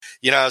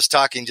I was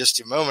talking just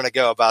a moment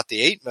ago about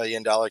the $8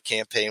 million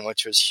campaign,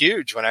 which was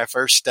huge when I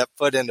first stepped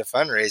foot into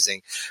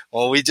fundraising.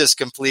 Well, we just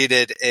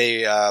completed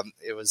we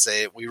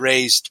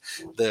raised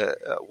the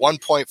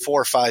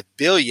 $1.45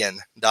 billion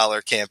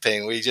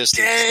campaign. We just,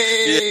 so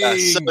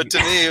to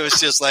me, it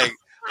was just like,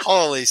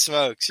 holy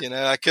smokes,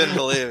 I couldn't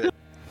believe it.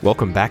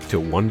 Welcome back to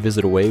One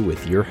Visit Away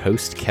with your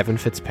host, Kevin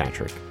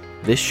Fitzpatrick.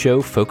 This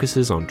show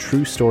focuses on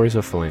true stories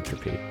of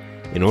philanthropy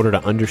in order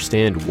to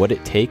understand what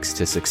it takes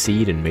to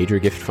succeed in major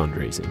gift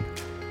fundraising.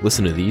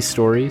 Listen to these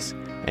stories,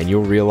 and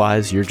you'll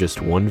realize you're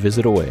just one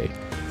visit away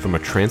from a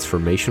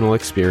transformational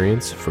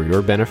experience for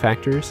your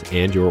benefactors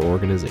and your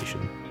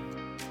organization.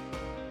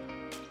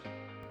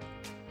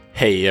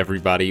 Hey,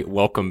 everybody.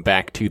 Welcome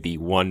back to the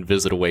One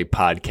Visit Away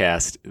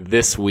podcast.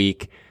 This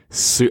week,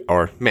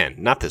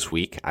 not this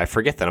week. I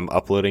forget that I'm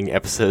uploading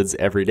episodes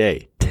every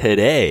day.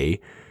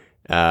 Today,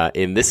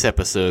 in this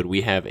episode,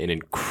 we have an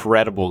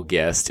incredible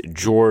guest.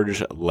 George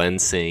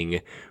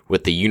Lensing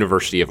with the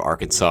University of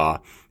Arkansas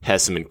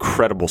has some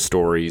incredible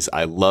stories.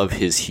 I love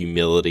his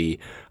humility.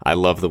 I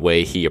love the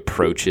way he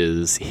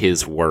approaches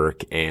his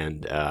work,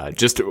 and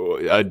just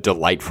a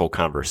delightful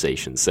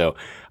conversation. So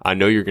I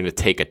know you're going to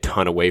take a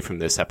ton away from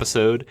this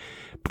episode.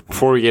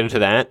 Before we get into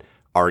that,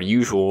 our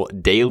usual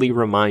daily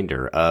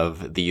reminder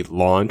of the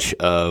launch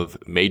of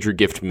Major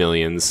Gift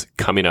Millions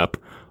coming up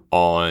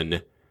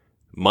on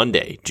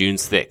Monday, June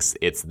 6th.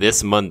 It's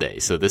this Monday.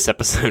 So this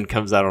episode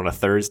comes out on a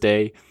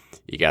Thursday.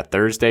 You got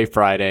Thursday,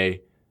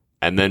 Friday,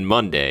 and then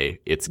Monday,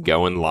 it's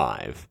going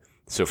live.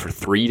 So for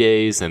 3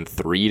 days and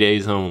 3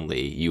 days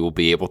only, you will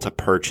be able to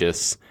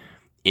purchase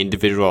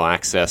individual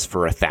access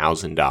for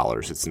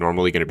 $1,000. It's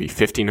normally going to be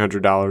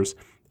 $1,500.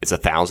 It's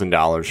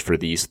 $1,000 for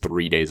these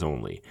 3 days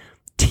only.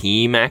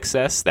 Team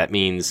access, that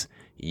means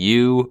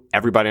you,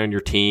 everybody on your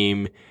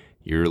team,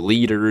 your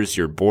leaders,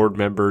 your board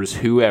members,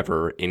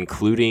 whoever,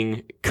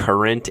 including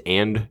current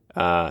and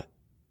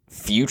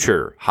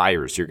future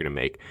hires you're going to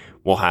make,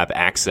 will have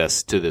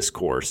access to this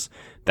course.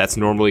 That's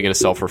normally going to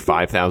sell for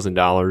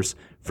 $5,000.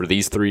 For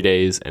these 3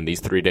 days and these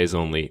 3 days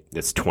only,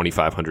 it's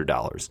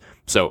 $2,500.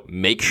 So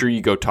make sure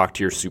you go talk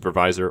to your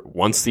supervisor.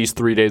 Once these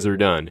 3 days are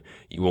done,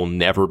 you will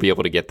never be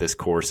able to get this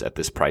course at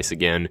this price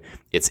again.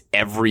 It's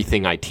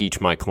everything I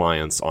teach my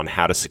clients on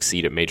how to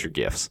succeed at major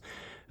gifts.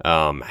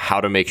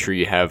 How to make sure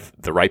you have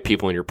the right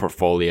people in your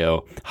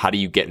portfolio. How do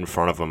you get in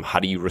front of them? How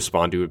do you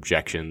respond to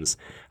objections?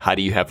 How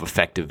do you have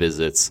effective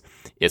visits?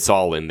 It's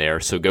all in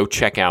there. So go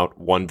check out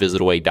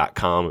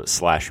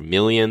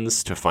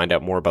onevisitaway.com/millions to find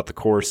out more about the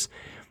course.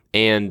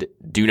 And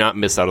do not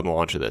miss out on the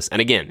launch of this.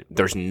 And again,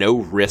 there's no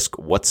risk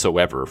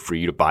whatsoever for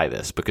you to buy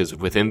this, because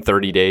within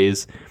 30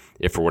 days,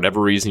 if for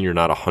whatever reason you're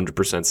not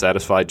 100%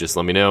 satisfied, just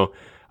let me know.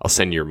 I'll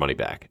send you your money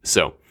back.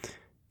 So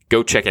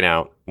go check it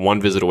out,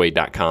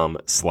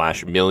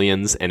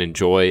 onevisitaway.com/millions, and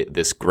enjoy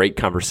this great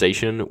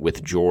conversation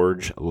with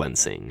George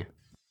Lensing.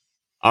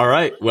 All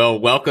right. Well,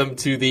 welcome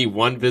to the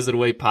One Visit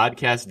Away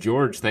podcast.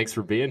 George, thanks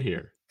for being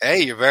here.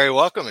 Hey, you're very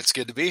welcome. It's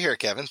good to be here,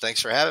 Kevin.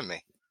 Thanks for having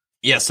me.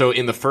 Yeah, so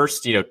in the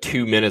first,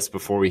 2 minutes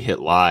before we hit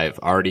live,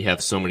 I already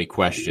have so many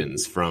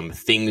questions, from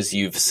things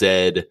you've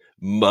said,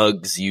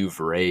 mugs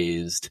you've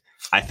raised.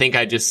 I think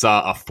I just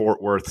saw a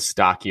Fort Worth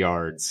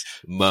Stockyards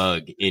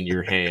mug in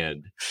your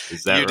hand.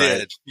 Is that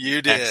right?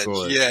 You did.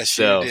 Excellent. Yes,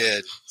 you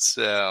did.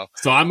 So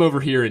I'm over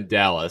here in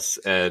Dallas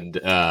and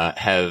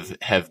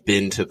have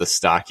been to the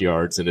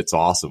Stockyards, and it's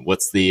awesome.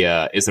 What's the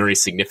is there any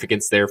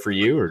significance there for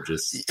you, or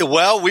just?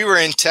 Well, we were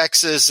in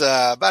Texas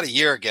about a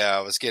year ago.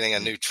 I was getting a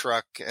new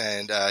truck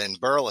and in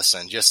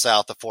Burleson, just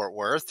south of Fort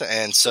Worth,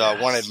 and so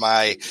I wanted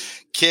my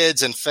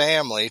kids and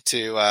family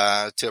to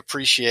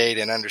appreciate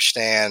and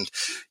understand,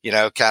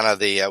 kind of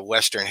the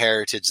Western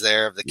heritage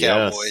there of the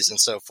cowboys and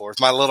so forth.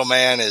 My little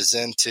man is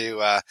into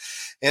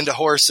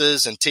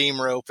horses and team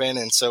roping,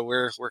 and so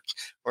we're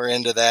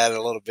into that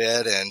a little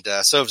bit. And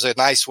so it was a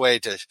nice way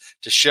to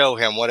show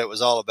him what it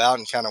was all about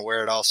and kind of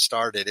where it all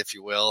started, if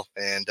you will.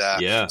 And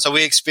so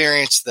we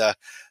experienced the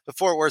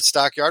Fort Worth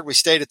Stockyard. We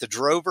stayed at the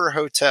Drover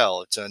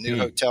Hotel. It's a new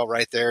hotel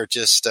right there,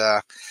 just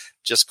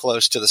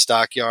close to the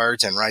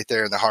Stockyards and right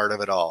there in the heart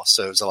of it all.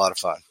 So it was a lot of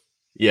fun.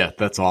 Yeah,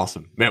 that's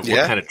awesome, man.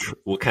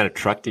 What kind of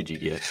truck did you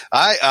get?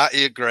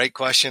 Great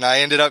question. I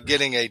ended up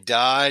getting a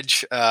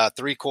Dodge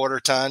 3/4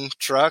 ton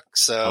truck,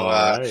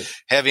 so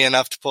heavy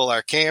enough to pull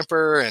our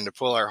camper and to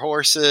pull our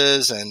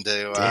horses and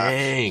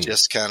to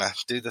just kind of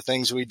do the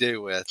things we do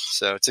with.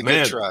 So it's a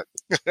good truck.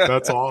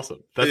 That's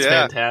awesome. That's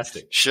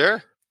fantastic.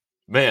 Sure,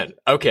 man.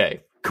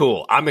 Okay.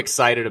 Cool. I'm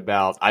excited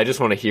I just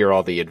want to hear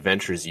all the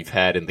adventures you've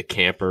had in the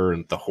camper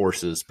and the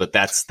horses, but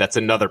that's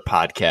another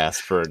podcast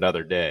for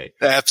another day.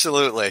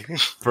 Absolutely.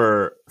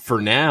 For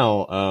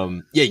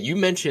now, you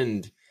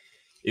mentioned,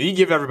 if you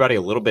give everybody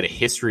a little bit of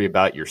history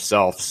about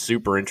yourself,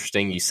 super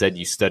interesting. You said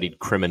you studied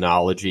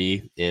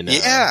criminology in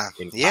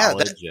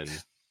college.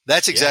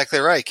 That's exactly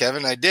right,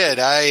 Kevin. I did.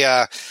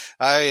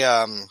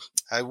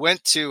 I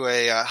went to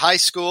a high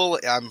school.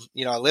 I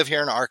live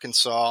here in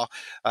Arkansas.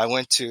 I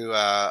went to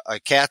a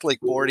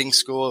Catholic boarding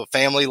school.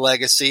 Family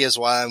legacy is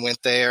why I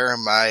went there.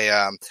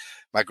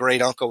 my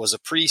great uncle was a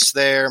priest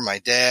there. My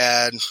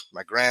dad,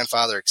 my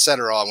grandfather, et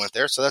cetera, all went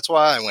there. So that's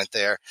why I went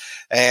there.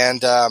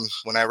 And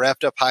when I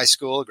wrapped up high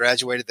school,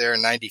 graduated there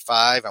in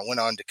 95, I went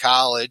on to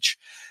college.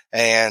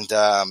 And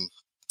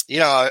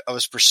I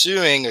was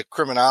pursuing a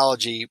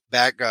criminology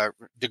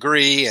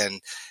degree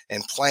and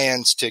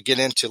plans to get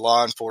into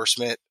law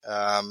enforcement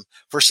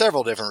for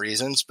several different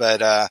reasons.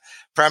 But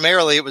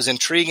primarily it was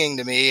intriguing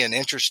to me and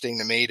interesting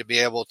to me to be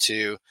able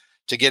to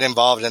get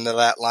involved into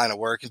that line of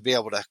work and be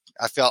able to,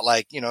 I felt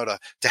like,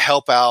 to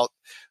help out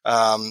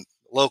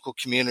local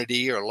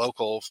community or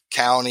local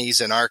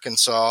counties in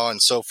Arkansas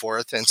and so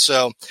forth. And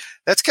so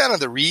that's kind of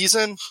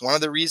one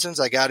of the reasons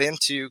I got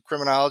into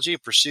criminology,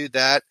 pursued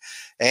that.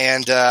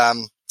 And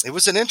it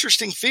was an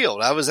interesting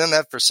field. I was in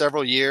that for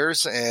several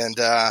years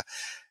but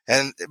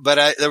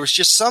there was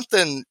just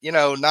something,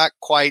 not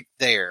quite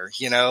there,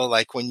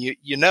 like when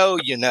you know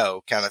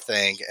kind of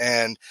thing.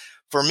 And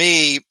for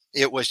me,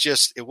 it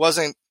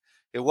wasn't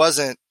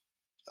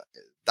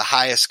the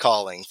highest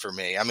calling for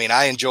me. I mean,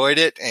 I enjoyed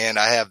it, and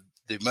I have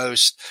the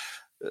most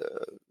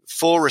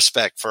full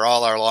respect for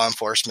all our law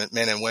enforcement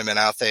men and women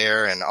out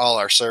there, and all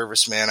our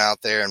servicemen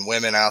out there and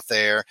women out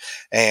there.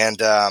 And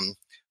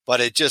but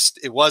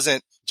it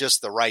wasn't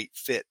just the right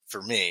fit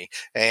for me.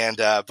 And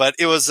but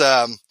it was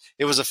a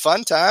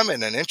fun time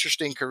and an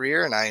interesting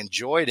career, and I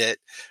enjoyed it.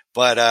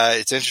 But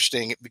it's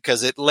interesting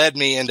because it led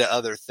me into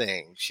other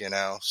things,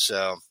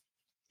 So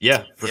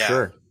yeah, for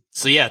sure.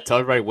 So yeah, tell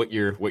everybody what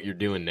you're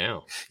doing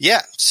now.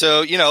 Yeah.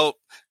 So,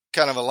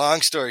 kind of a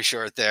long story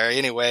short there.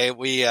 Anyway,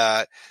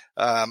 I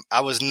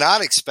was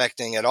not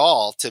expecting at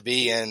all to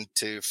be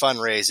into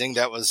fundraising.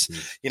 That was,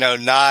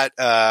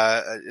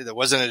 there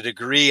wasn't a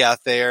degree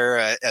out there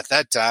at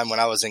that time when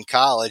I was in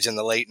college in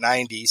the late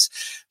 90s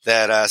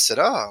that said,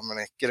 I'm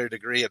going to get a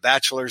degree, a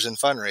bachelor's in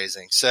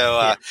fundraising.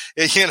 So,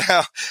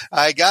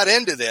 I got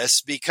into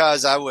this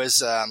because I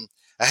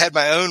had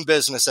my own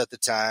business at the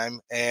time,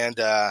 and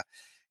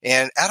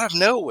out of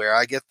nowhere,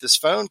 I get this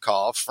phone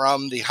call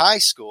from the high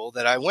school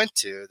that I went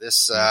to,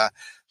 this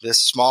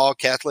small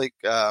Catholic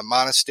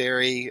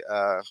monastery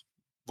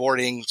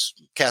boarding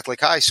Catholic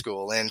high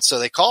school. And so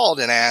they called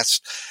and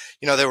asked,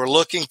 they were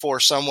looking for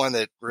someone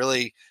that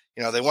really,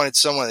 they wanted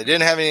someone that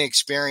didn't have any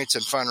experience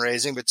in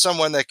fundraising, but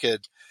someone that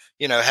could,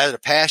 had a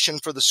passion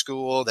for the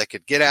school, that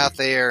could get out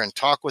there and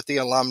talk with the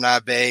alumni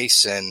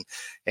base and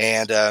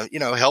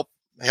help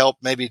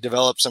maybe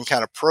develop some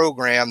kind of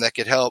program that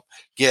could help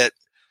get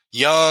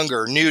young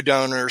or new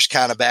donors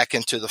kind of back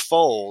into the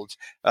fold,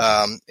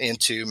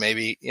 into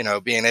maybe,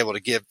 being able to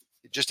give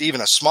just even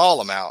a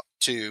small amount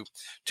to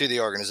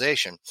the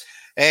organization.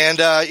 And,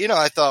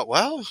 I thought,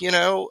 well,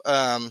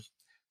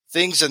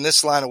 things in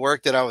this line of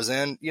work that I was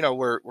in,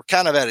 were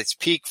kind of at its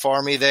peak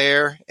for me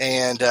there.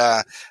 And,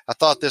 I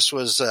thought this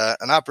was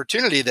an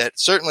opportunity that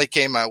certainly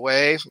came my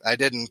way. I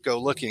didn't go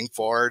looking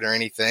for it or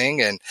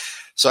anything. And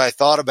so I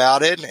thought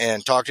about it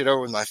and talked it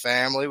over with my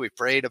family. We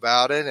prayed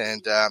about it.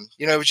 And,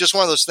 it was just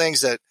one of those things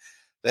that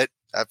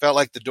I felt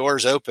like the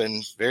doors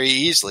opened very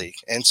easily.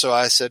 And so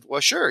I said, well,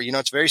 sure.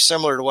 It's very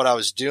similar to what I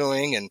was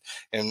doing and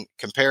in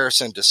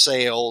comparison to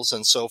sales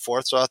and so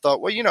forth. So I thought,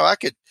 well, I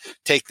could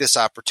take this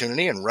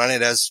opportunity and run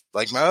it as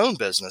like my own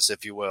business,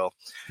 if you will.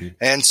 Mm-hmm.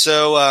 And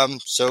so, I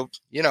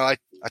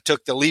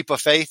took the leap of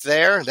faith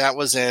there. That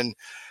was in,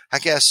 I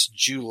guess,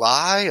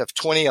 July of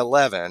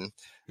 2011.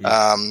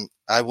 Mm-hmm.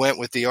 I went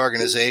with the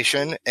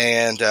organization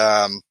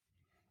and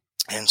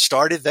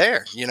started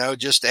there,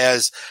 just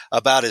as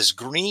about as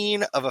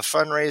green of a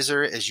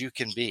fundraiser as you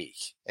can be.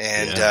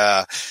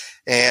 And,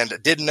 and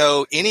didn't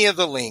know any of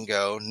the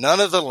lingo, none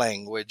of the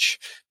language,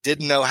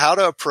 didn't know how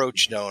to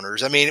approach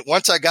donors. I mean,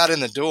 once I got in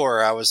the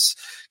door, I was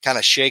kind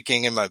of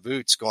shaking in my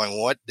boots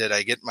going, what did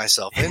I get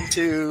myself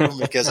into?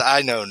 Because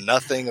I know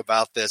nothing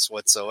about this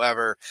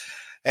whatsoever.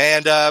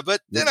 And,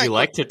 but then would you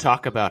like to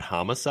talk about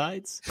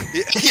homicides?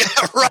 Yeah,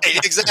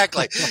 right.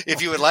 Exactly.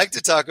 If you would like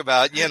to talk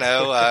about,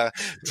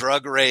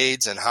 drug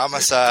raids and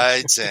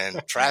homicides and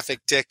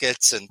traffic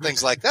tickets and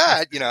things like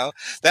that,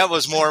 that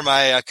was more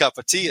my cup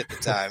of tea at the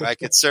time. I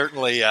could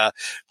certainly,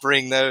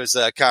 bring those,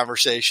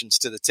 conversations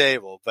to the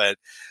table, but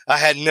I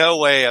had no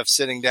way of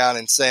sitting down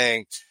and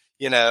saying,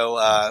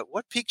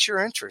 what piques your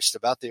interest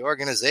about the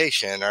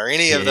organization or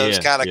any of those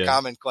kind of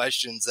common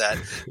questions that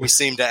we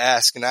seem to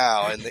ask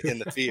now in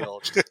the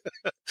field.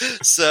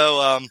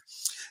 So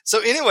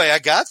anyway, I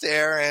got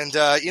there and,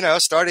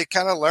 started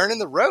kind of learning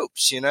the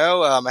ropes,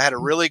 I had a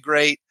really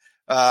great,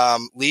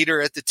 leader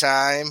at the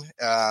time.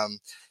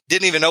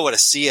 Didn't even know what a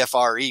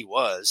CFRE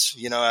was.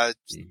 I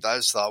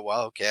just thought,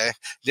 well, okay,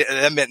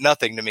 that meant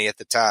nothing to me at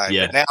the time.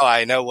 Yeah. But now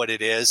I know what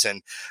it is,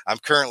 and I'm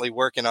currently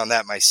working on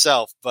that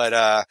myself.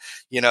 But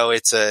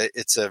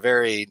it's a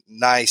very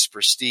nice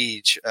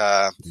prestige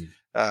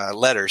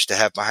letters to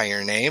have behind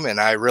your name, and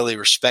I really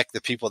respect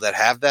the people that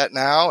have that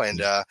now,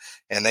 and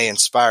they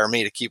inspire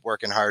me to keep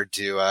working hard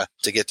to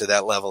get to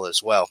that level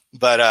as well.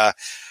 But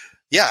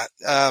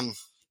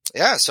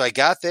so I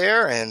got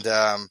there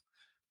and.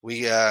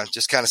 We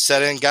just kind of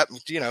set in, got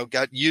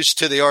used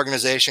to the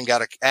organization,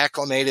 got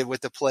acclimated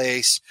with the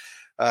place.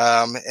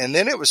 And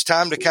then it was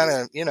time to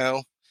kind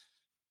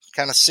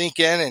of sink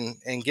in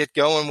and get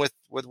going with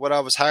what I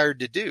was hired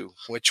to do,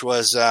 which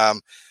was,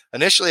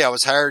 initially I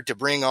was hired to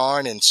bring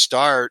on and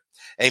start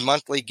a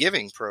monthly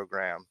giving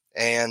program.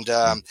 And,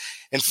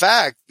 in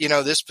fact,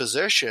 this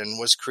position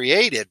was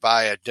created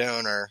by a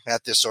donor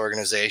at this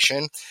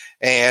organization,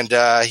 and,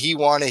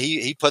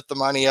 he put the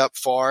money up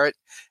for it.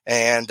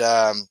 And,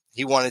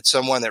 he wanted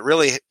someone that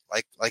really,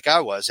 like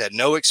I had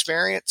no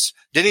experience.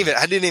 I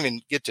didn't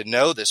even get to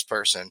know this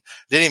person.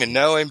 Didn't even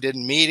know him,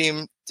 didn't meet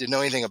him, didn't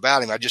know anything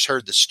about him. I just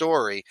heard the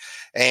story.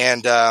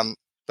 And,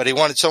 but he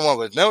wanted someone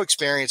with no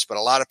experience, but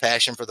a lot of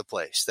passion for the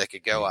place that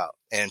could go out.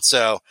 And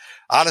so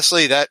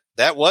honestly, that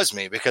was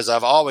me, because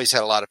I've always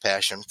had a lot of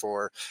passion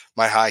for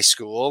my high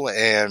school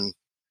and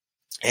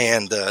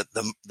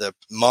the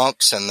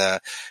monks and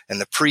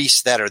the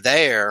priests that are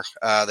there.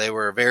 They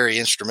were very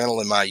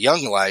instrumental in my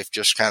young life,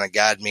 just kind of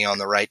guide me on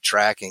the right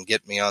track and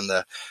get me on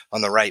the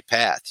right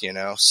path,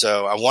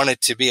 So I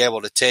wanted to be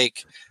able to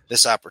take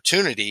this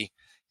opportunity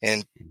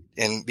and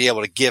be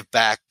able to give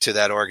back to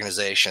that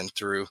organization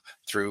through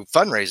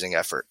fundraising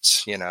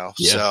efforts, Yeah.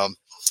 So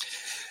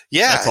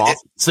yeah. That's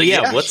awesome.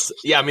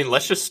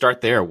 Let's just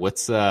start there.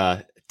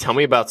 Tell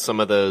me about some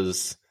of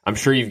those. I'm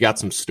sure you've got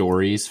some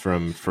stories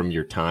from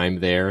your time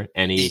there.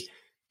 Any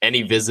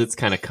visits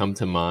kind of come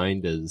to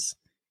mind as?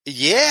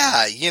 Yeah,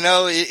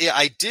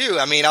 I do.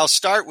 I'll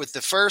start with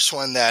the first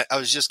one that I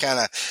was just kind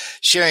of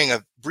sharing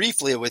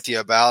briefly with you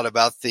about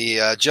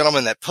the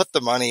gentleman that put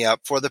the money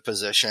up for the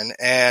position.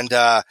 And,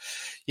 the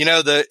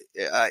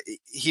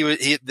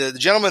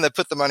gentleman that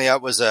put the money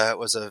up was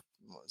an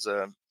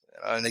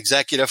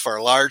executive for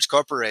a large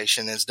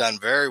corporation, has done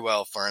very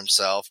well for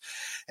himself.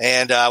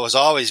 And I was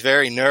always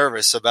very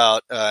nervous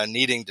about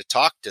needing to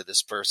talk to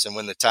this person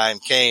when the time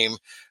came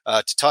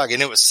to talk.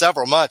 And it was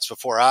several months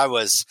before I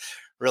was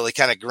really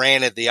kind of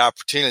granted the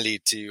opportunity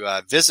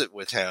to visit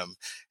with him.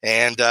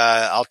 And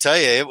I'll tell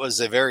you, it was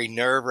a very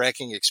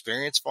nerve-wracking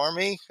experience for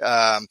me.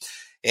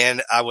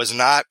 And I was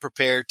not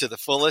prepared to the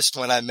fullest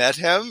when I met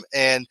him.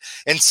 And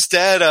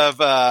instead of,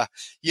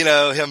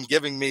 him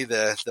giving me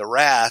the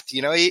wrath,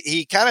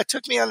 he kind of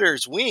took me under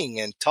his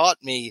wing and taught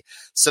me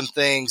some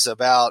things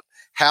about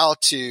how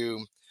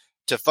to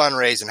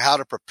fundraise and how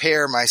to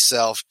prepare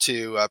myself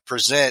to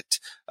present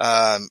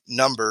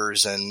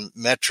numbers and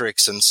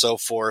metrics and so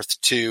forth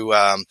to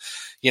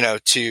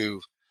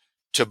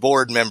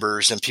board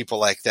members and people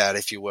like that,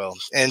 if you will.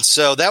 And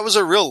so that was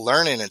a real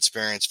learning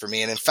experience for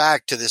me. And in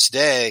fact, to this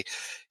day,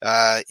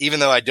 even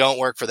though I don't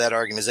work for that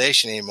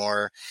organization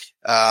anymore,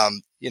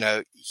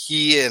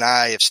 he and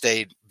I have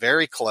stayed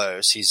very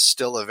close. He's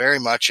still very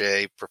much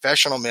a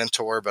professional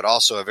mentor, but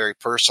also a very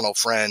personal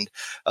friend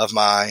of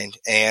mine.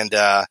 And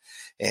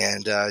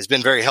has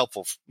been very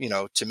helpful,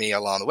 to me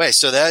along the way.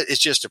 So that is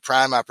just a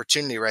prime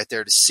opportunity right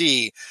there to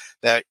see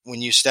that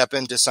when you step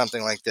into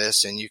something like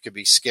this and you could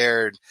be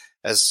scared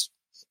as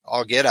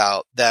all get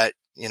out, that,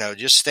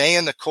 just stay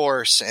in the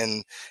course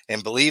and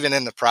believing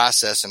in the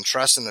process and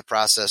trusting the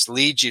process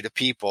leads you to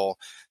people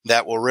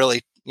that will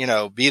really,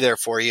 be there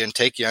for you and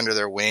take you under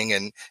their wing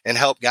and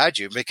help guide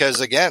you. Because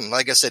again,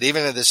 like I said,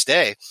 even to this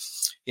day,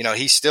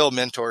 he still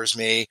mentors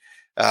me.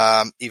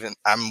 Even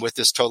I'm with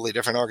this totally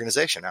different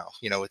organization now,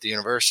 with the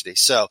university.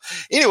 So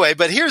anyway,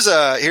 but here's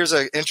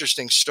a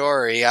interesting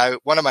story.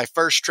 One of my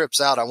first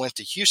trips out, I went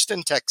to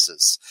Houston,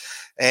 Texas,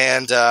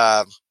 and,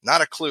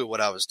 not a clue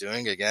what I was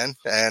doing again.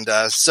 And,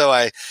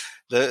 so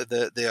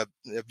the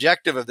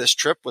objective of this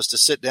trip was to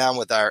sit down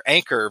with our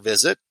anchor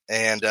visit.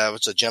 And,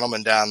 it's a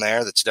gentleman down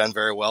there that's done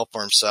very well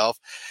for himself.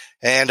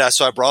 And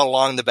so I brought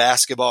along the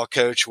basketball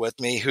coach with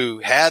me who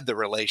had the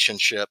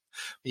relationship,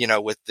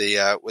 with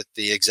the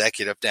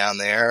executive down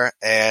there.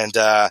 And,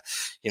 I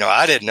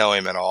didn't know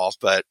him at all,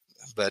 but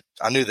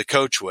I knew the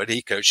coach would.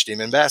 He coached him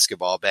in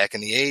basketball back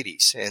in the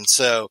 80s. And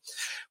so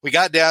we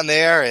got down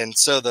there. And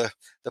so the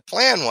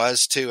plan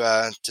was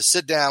to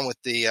sit down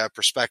with the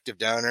prospective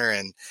donor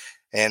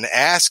and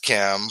ask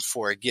him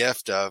for a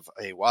gift of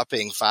a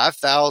whopping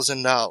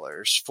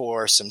 $5,000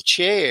 for some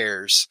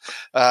chairs,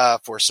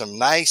 for some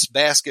nice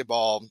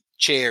basketball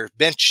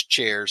bench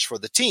chairs for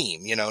the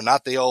team.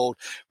 Not the old,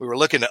 we were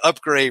looking to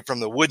upgrade from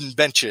the wooden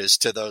benches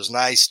to those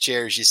nice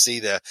chairs you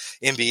see the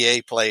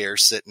NBA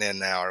players sitting in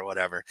now or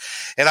whatever.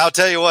 And I'll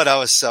tell you what, I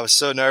was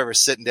so nervous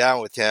sitting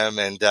down with him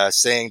and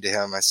saying to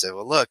him, I said,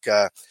 well, look,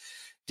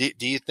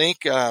 do you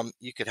think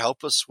you could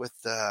help us with,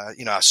 I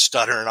was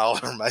stuttering all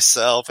over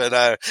myself, and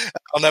I'll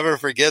never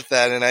forget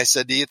that. And I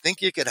said, do you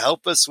think you could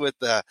help us with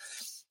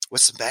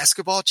some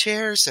basketball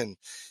chairs? And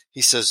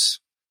he says,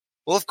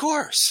 well, of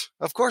course.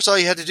 All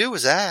you had to do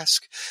was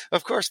ask.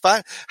 Of course.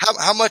 Fine.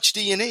 How much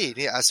do you need?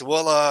 Yeah, I said,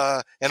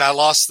 well, and I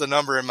lost the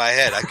number in my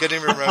head. I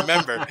couldn't even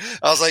remember.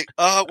 I was like,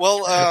 I'll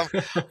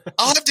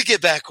have to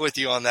get back with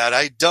you on that.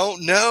 I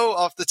don't know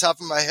off the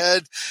top of my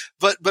head,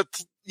 but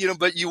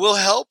you will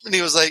help. And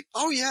he was like,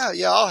 oh yeah,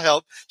 I'll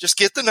help. Just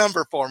get the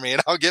number for me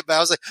and I'll get back. I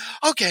was like,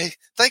 okay,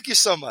 thank you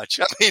so much.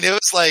 It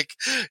was like,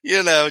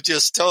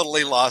 just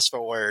totally lost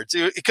for words.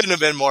 It couldn't have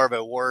been more of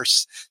a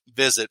worse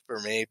visit for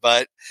me,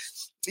 but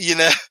you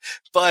know,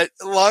 but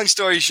long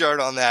story short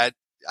on that,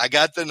 I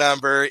got the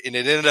number and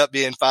it ended up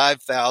being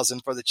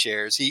 5,000 for the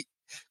chairs. He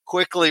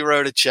quickly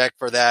wrote a check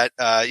for that,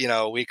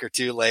 a week or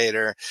two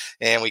later,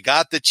 and we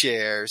got the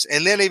chairs.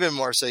 And then even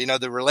more so,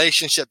 the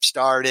relationship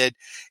started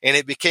and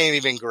it became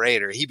even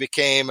greater. He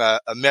became a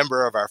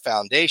member of our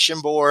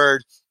foundation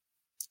board.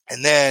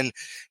 And then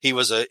he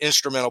was an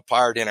instrumental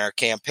part in our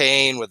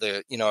campaign with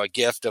a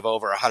gift of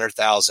over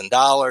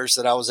 $100,000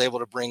 that I was able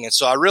to bring in.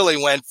 So I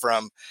really went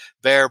from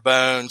bare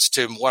bones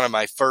to one of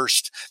my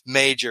first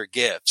major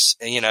gifts.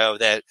 And,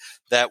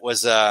 that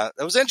was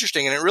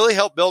interesting. And it really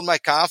helped build my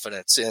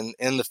confidence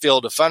in the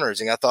field of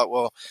fundraising. I thought,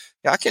 well,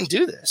 I can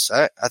do this.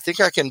 I think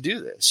I can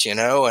do this,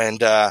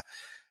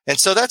 and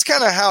so that's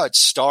kind of how it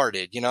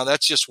started.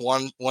 That's just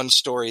one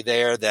story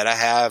there that I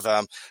have.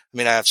 I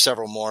have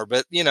several more,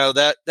 but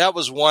that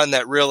was one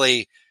that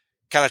really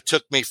kind of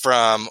took me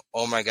from,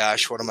 oh my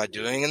gosh, what am I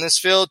doing in this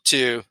field,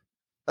 to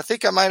I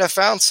think I might have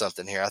found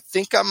something here. I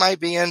think I might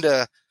be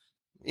into,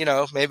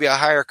 maybe a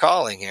higher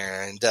calling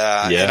here. And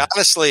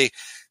honestly,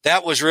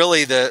 that was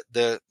really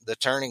the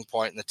turning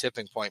point and the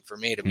tipping point for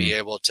me to be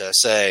able to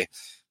say,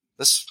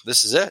 this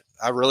is it.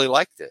 I really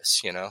like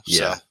this,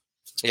 So.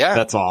 Yeah.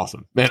 That's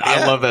awesome, man. Yeah.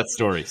 I love that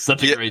story.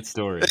 Such a great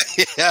story.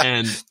 Yeah.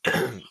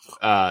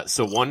 And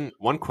so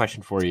one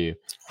question for you.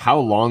 How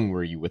long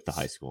were you with the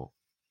high school?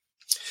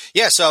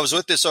 Yeah. So I was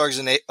with this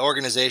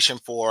organization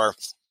for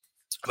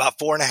about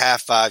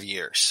 4.5, 5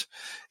 years.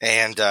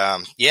 And,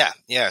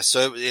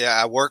 So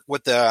I worked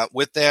with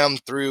them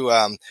through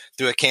a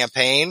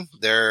campaign.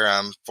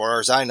 Their, far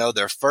as I know,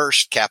 their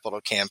first capital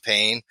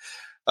campaign,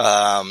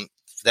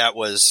 that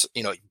was,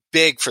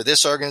 big for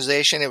this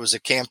organization. It was a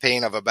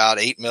campaign of about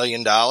 $8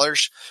 million,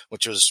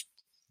 which was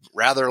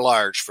rather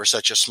large for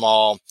such a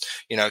small,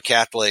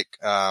 Catholic,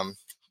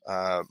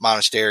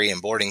 monastery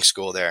and boarding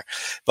school there.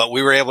 But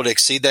we were able to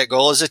exceed that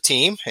goal as a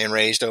team and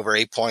raised over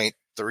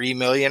 8.3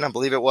 million, I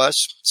believe it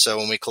was. So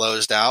when we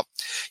closed out,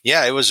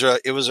 it was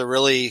a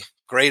really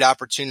great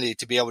opportunity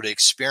to be able to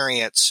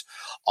experience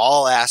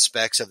all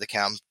aspects of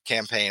the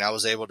campaign. I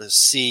was able to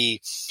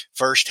see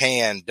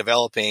firsthand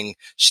developing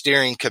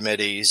steering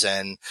committees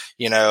and,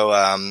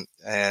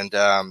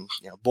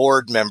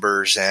 board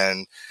members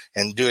and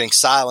doing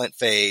silent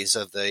phase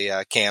of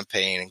the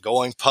campaign and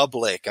going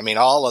public.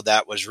 All of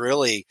that was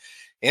really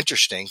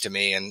interesting to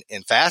me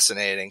and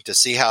fascinating to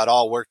see how it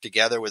all worked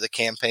together with a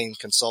campaign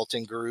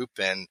consulting group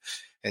and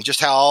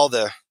just how all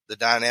the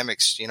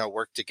dynamics,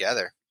 work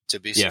together to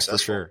be successful.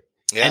 For sure.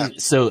 Yeah.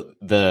 And so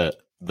the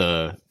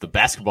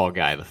basketball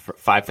guy, the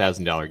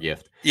 $5,000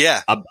 gift.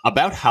 Yeah.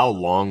 About how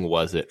long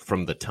was it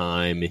from the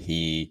time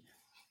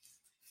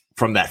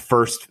from that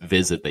first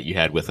visit that you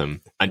had with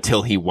him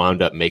until he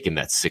wound up making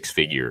that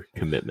 6-figure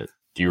commitment?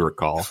 Do you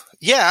recall?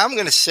 Yeah, I'm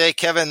going to say,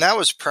 Kevin, that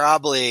was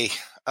probably,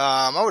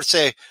 I would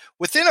say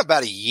within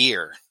about a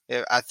year.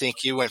 I think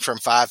he went from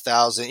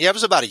 5,000. Yeah, it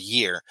was about a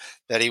year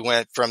that he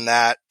went from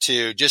that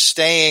to just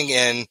staying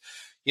in,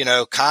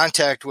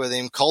 contact with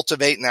him,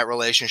 cultivating that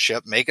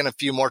relationship, making a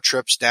few more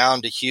trips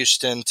down to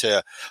Houston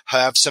to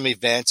have some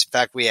events. In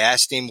fact, we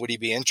asked him, would he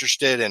be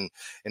interested in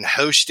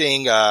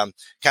hosting, kind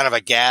of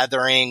a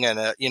gathering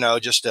and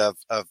just of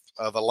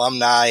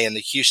alumni in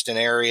the Houston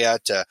area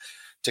to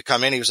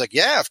come in. He was like,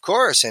 yeah, of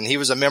course. And he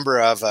was a member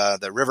of,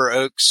 the River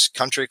Oaks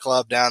Country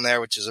Club down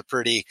there, which is a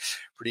pretty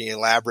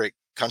elaborate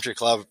country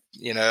club,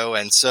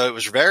 and so it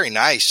was very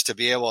nice to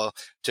be able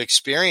to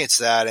experience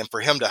that and for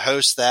him to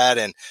host that.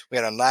 And we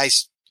had a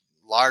nice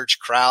large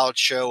crowd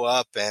show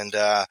up. And,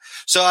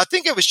 so I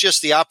think it was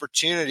just the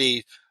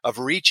opportunity of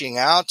reaching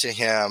out to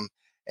him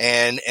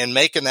and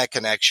making that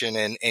connection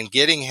and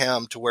getting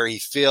him to where he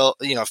felt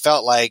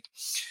like,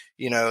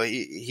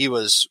 he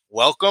was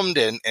welcomed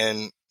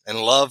and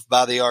loved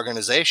by the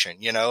organization.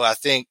 I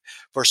think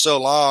for so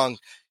long,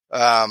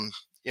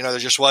 there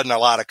just wasn't a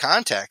lot of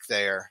contact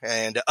there.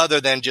 And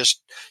other than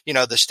just,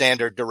 the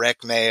standard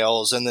direct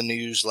mails and the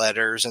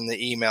newsletters and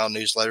the email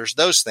newsletters,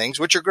 those things,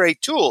 which are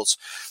great tools,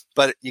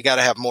 but you got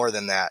to have more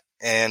than that.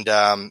 And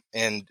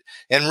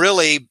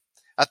really,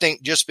 I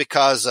think just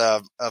because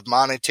of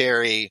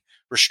monetary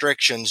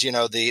restrictions,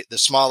 the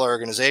smaller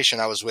organization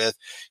I was with,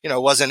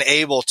 wasn't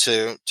able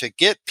to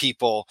get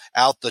people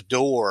out the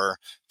door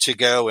to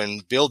go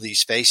and build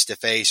these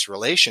face-to-face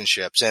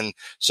relationships. And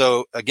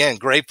so again,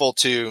 grateful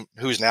to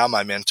who's now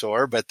my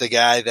mentor, but the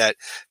guy that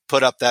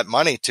put up that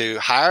money to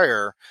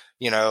hire,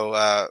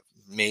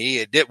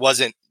 me,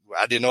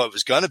 I didn't know it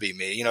was going to be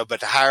me, but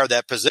to hire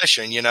that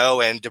position,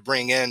 and to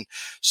bring in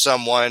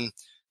someone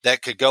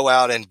that could go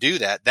out and do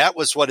that. That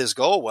was what his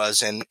goal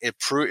was. And it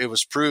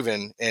was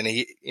proven and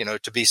he,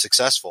 to be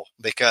successful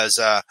because,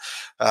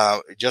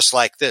 just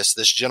like this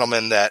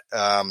gentleman that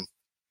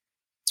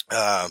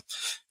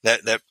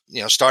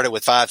started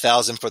with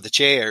 5,000 for the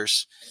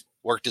chairs,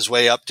 worked his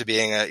way up to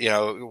being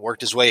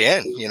worked his way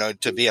in,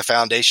 to be a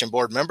foundation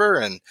board member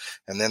and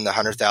then the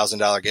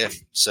 $100,000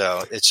 gift.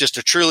 So it's just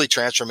a truly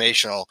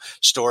transformational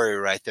story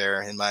right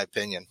there, in my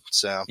opinion.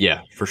 So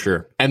yeah, for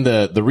sure. And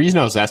the reason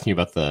I was asking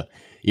you about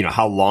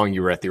how long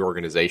you were at the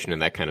organization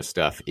and that kind of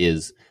stuff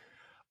is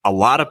a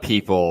lot of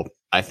people,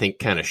 I think,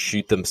 kind of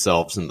shoot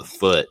themselves in the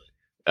foot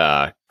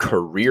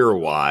career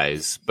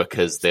wise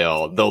because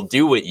they'll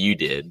do what you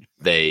did.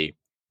 They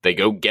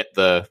go get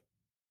the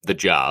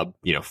job,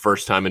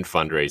 first time in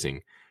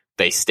fundraising.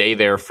 They stay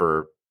there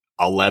for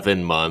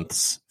 11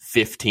 months,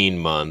 15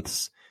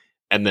 months,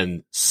 and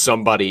then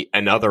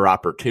another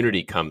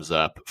opportunity comes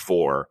up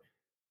for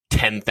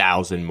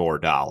 $10,000 more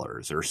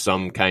or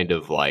some kind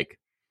of like,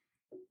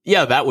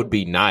 yeah, that would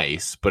be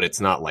nice, but it's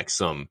not like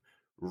some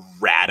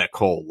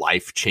radical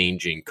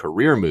life-changing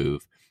career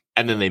move.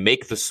 And then they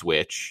make the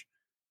switch.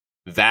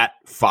 That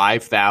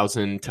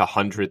 $5,000 to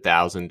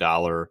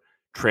 $100,000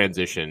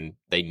 transition,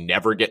 they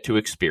never get to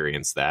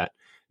experience that.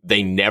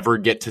 They never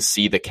get to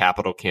see the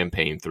capital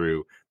campaign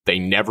through. They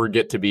never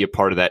get to be a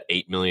part of that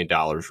 $8 million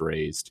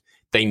raised.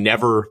 They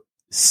never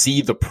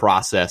see the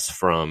process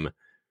from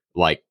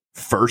like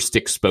first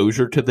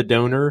exposure to the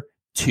donor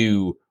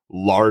to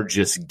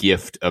largest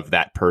gift of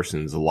that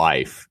person's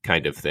life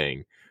kind of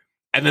thing.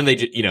 And then they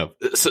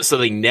just, so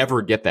they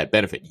never get that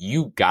benefit.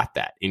 You got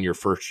that in your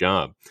first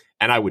job.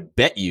 And I would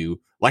bet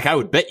you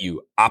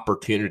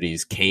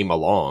opportunities came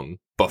along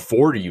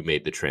before you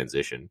made the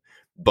transition,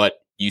 but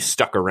you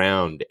stuck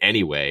around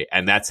anyway.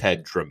 And that's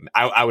had,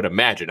 I would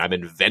imagine, I'm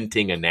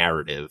inventing a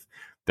narrative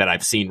that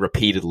I've seen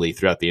repeatedly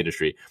throughout the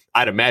industry.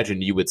 I'd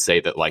imagine you would say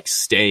that like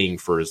staying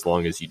for as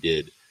long as you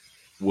did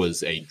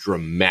was a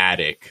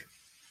dramatic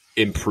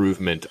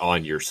improvement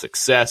on your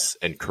success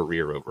and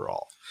career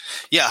overall.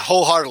 Yeah,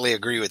 wholeheartedly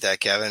agree with that,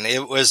 Kevin.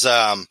 It was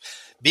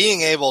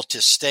being able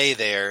to stay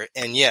there,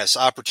 and yes,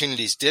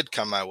 opportunities did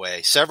come my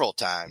way several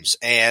times.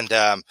 And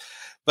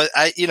but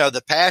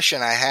the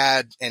passion I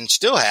had and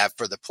still have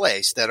for the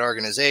place, that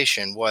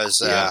organization,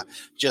 was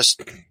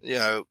just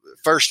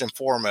first and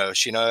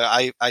foremost.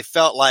 I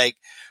felt like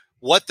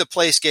what the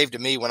place gave to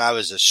me when I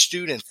was a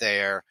student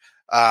there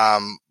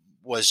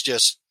was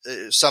just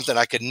something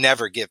I could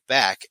never give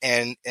back.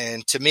 And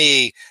to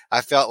me,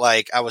 I felt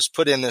like I was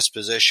put in this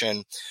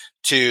position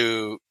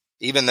to,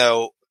 even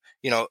though,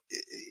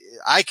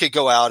 I could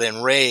go out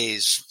and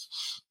raise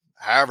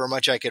however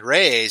much I could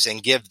raise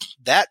and give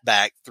that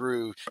back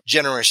through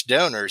generous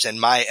donors and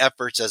my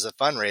efforts as a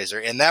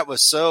fundraiser. And that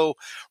was so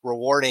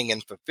rewarding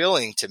and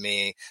fulfilling to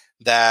me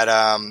that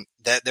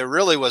that there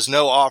really was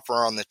no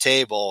offer on the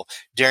table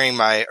during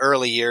my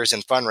early years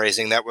in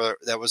fundraising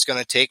that was going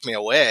to take me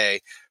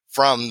away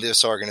from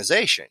this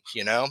organization,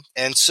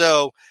 And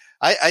so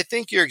I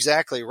think you're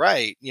exactly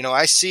right.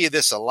 I see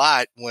this a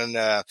lot when,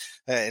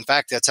 in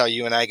fact, that's how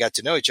you and I got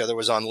to know each other,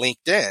 was on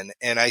LinkedIn.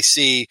 And I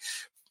see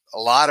a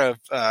lot of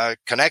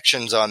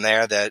connections on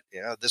there that,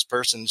 this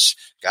person's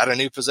got a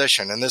new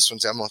position and this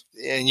one's,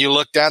 and you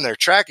look down their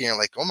track and you're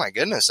like, oh my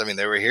goodness. I mean,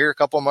 they were here a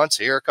couple months,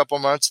 there a couple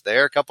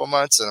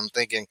months. And I'm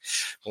thinking,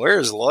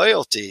 where's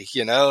loyalty,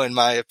 in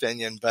my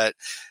opinion. But,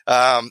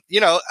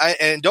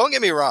 and don't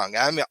get me wrong,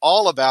 I'm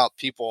all about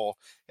people,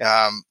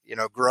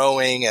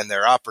 growing and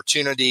their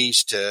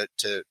opportunities to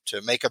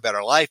make a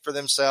better life for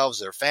themselves,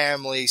 their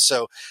families.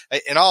 So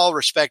in all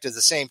respect, at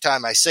the same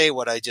time, I say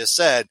what I just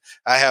said,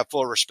 I have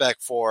full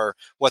respect for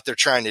what they're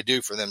trying to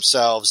do for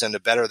themselves and to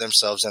better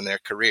themselves in their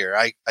career.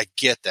 I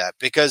get that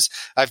because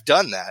I've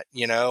done that,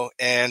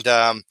 and,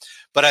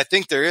 but I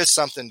think there is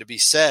something to be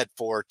said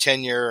for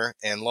tenure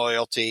and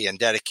loyalty and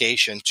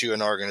dedication to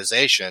an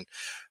organization.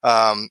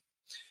 And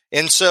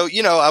so,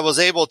 I was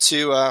able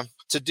to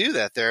do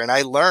that there. And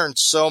I learned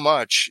so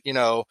much,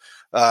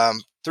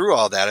 through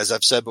all that, as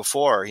I've said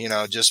before,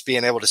 just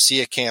being able to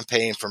see a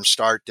campaign from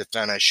start to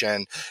finish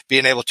and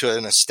being able to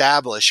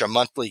establish a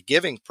monthly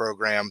giving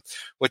program,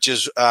 which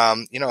is,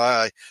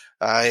 it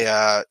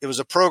was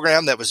a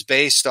program that was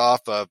based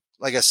off of,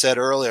 like I said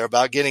earlier,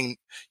 about getting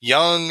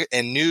young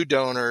and new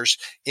donors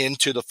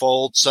into the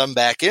fold, some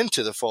back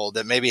into the fold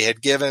that maybe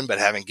had given but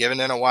haven't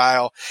given in a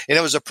while. And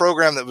it was a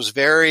program that was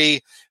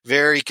very,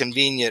 very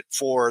convenient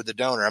for the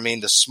donor. I mean,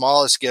 the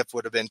smallest gift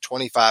would have been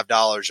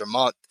 $25 a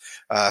month.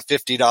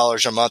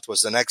 $50 a month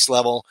was the next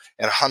level,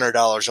 and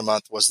 $100 a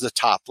month was the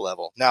top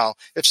level. Now,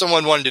 if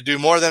someone wanted to do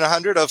more than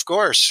 100, of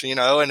course,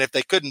 and if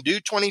they couldn't do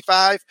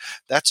 25,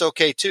 that's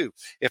okay too.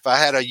 If I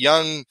had a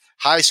young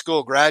high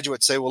school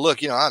graduate say, well,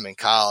 look, I'm in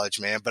college,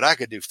 man, but I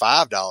could do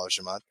 $5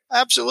 a month.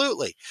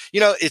 Absolutely.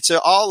 It's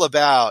all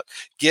about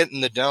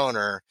getting the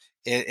donor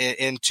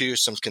into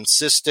some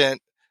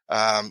consistent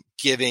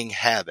giving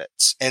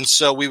habits. And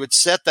so we would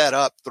set that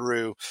up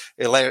through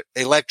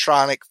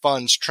electronic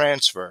funds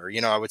transfer.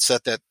 I would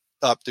set that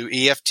up through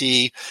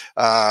EFT,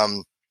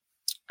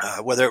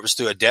 whether it was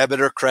through a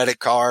debit or credit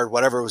card,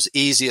 whatever was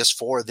easiest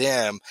for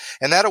them.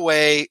 And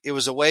it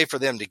was a way for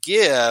them to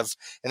give,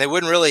 and they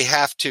wouldn't really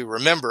have to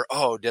remember,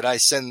 oh, did I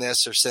send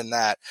this or send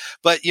that?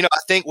 But, I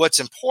think what's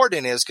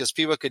important is, because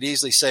people could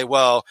easily say,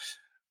 well,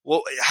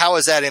 how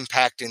is that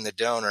impacting the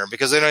donor?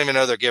 Because they don't even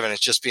know they're giving.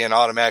 It's just being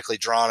automatically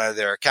drawn out of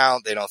their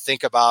account. They don't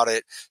think about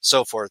it,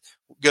 so forth.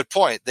 Good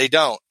point. They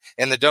don't.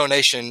 And the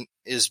donation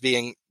is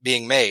being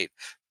made.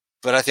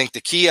 But I think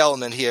the key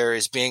element here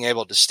is being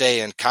able to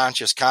stay in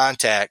conscious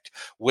contact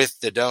with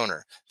the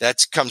donor.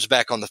 That comes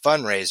back on the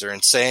fundraiser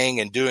and saying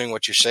and doing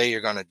what you say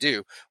you're going to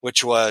do,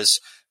 which was,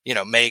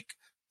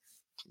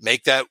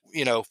 make that,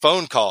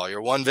 phone call.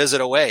 You're one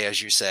visit away,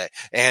 as you say.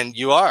 And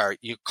you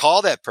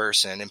call that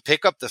person and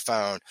pick up the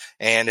phone.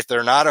 And if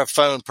they're not a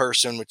phone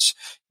person, which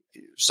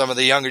some of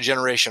the younger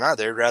generation are,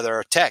 they'd rather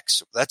a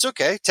text. That's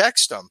okay.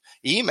 Text them,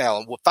 email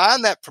them. We'll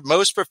find that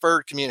most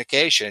preferred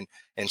communication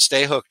and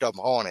stay hooked up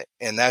on it.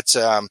 And that's,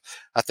 I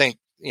think,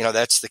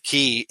 that's the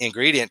key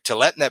ingredient to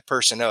letting that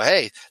person know,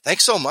 hey,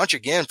 thanks so much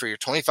again for your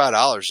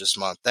 $25 this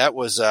month. That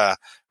was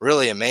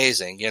really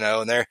amazing,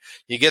 and there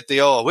you get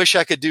I wish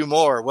I could do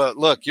more. Well,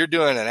 look, you're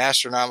doing an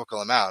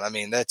astronomical amount. I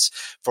mean, that's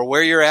for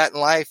where you're at in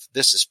life.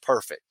 This is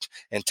perfect.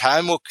 And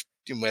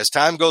as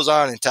time goes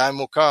on, and time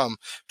will come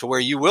to where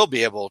you will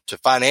be able to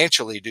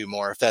financially do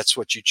more if that's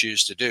what you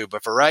choose to do.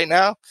 But for right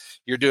now,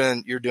 you're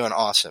doing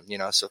awesome,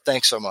 so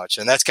thanks so much.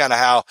 And that's kind of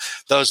how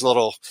those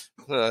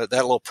that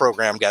little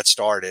program got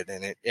started,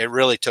 and it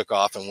really took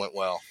off and went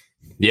well.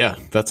 Yeah,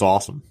 that's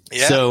awesome.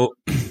 Yeah. So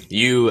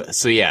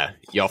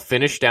y'all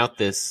finished out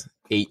this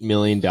 $8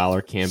 million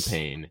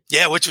campaign.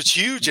 Yeah, which was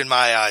huge in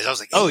my eyes. I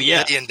was like,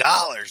 $8 million,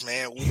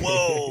 man.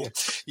 Whoa.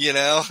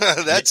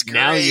 That's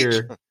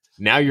great.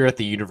 Now you're at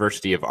the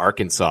University of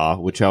Arkansas,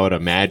 which I would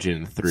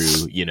imagine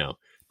through,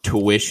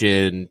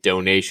 tuition,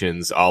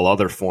 donations, all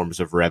other forms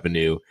of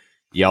revenue,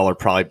 y'all are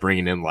probably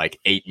bringing in like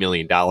 $8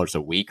 million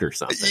a week or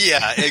something.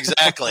 Yeah,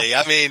 exactly.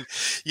 I mean,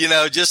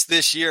 just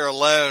this year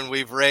alone,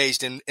 we've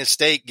raised in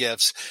estate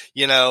gifts,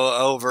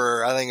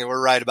 over, I think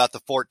we're right about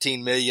the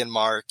 14 million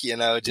mark,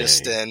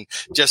 just in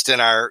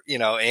our,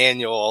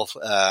 annual,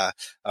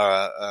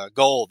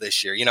 goal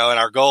this year, and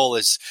our goal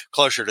is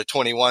closer to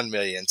 21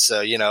 million.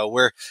 So,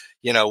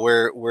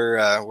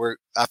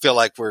 I feel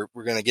like we're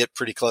going to get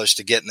pretty close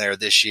to getting there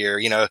this year.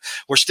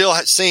 We're still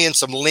seeing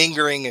some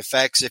lingering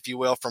effects, if you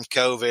will, from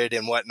COVID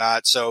and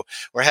whatnot. So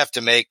we have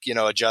to make,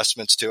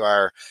 adjustments to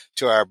our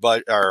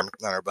budget,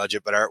 not our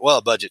budget, but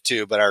budget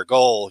too, but our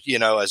goal,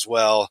 as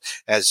well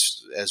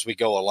as we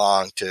go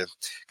along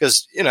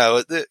because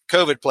the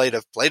COVID played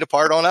a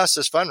part on us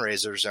as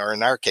fundraisers, or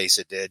in our case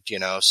it did,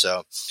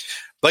 so.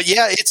 But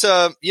yeah, it's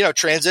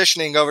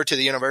transitioning over to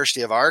the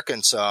University of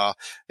Arkansas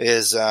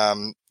is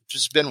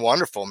just been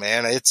wonderful,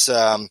 man. It's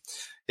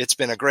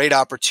been a great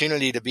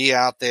opportunity to be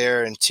out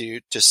there and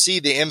to see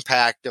the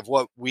impact of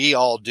what we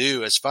all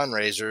do as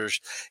fundraisers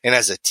and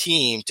as a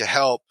team to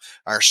help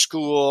our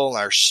school,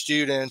 our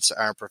students,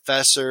 our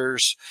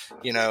professors,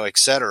 et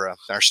cetera,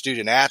 our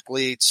student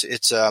athletes.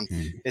 It's a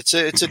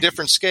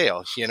different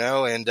scale,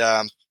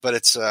 but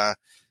it's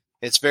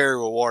very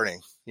rewarding,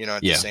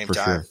 at the same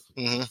time. Sure.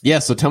 Mm-hmm. Yeah.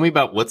 So tell me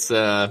about what's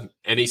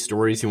any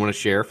stories you want to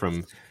share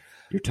from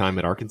your time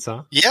at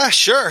Arkansas? Yeah,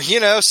 sure.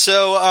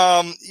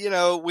 So,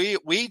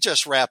 we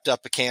just wrapped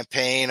up a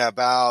campaign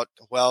about,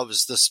 it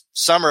was this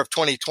summer of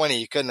 2020.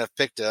 You couldn't have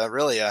picked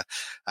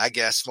I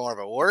guess more of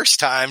a worse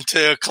time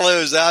to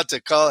close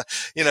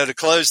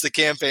the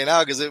campaign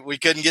out because we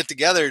couldn't get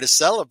together to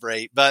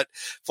celebrate. But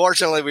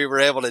fortunately, we were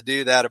able to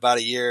do that about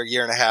a year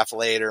and a half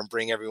later and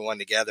bring everyone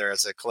together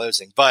as a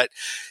closing. But,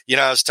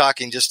 I was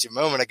talking just a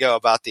moment ago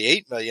about the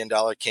 $8 million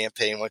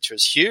campaign, which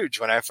was huge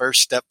when I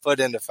first stepped foot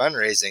into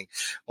fundraising.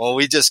 Well,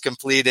 we just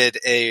completed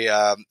we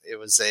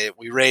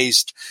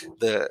raised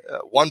the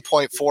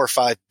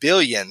 $1.45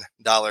 billion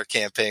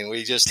campaign.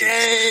 We just, so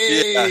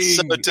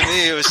to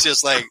me, it was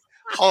just like,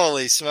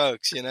 holy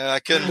smokes, I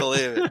couldn't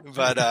believe it.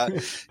 But,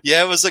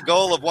 it was a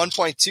goal of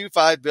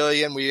 1.25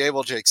 billion. We were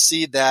able to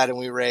exceed that, and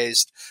we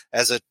raised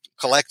as a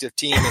collective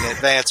team in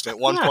advancement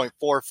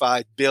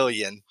 1.45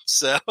 billion.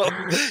 So what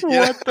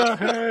the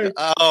heck?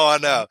 Oh, I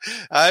know.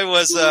 It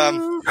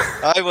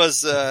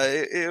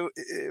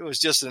was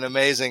just an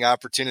amazing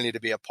opportunity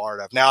to be a part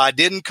of. Now, I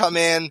didn't come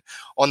in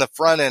on the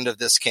front end of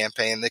this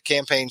campaign. The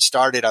campaign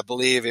started, I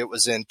believe it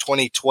was in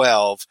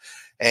 2012.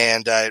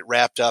 And it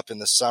wrapped up in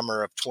the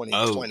summer of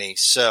 2020.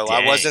 So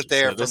dang. I wasn't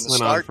there from the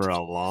start. On for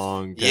a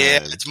long time.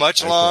 Yeah, it's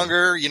much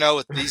longer,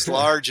 with these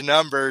large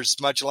numbers,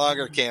 much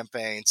longer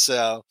campaign.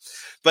 So,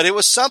 but it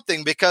was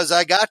something because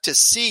I got to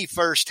see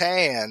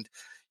firsthand,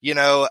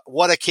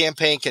 what a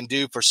campaign can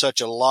do for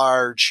such a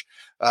large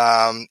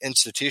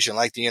institution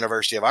like the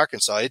University of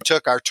Arkansas. It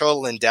took our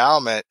total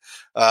endowment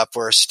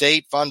for a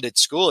state-funded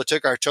school. It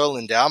took our total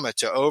endowment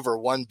to over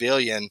 $1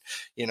 billion,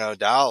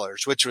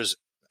 which was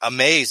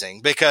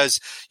amazing because,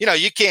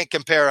 you can't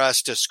compare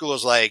us to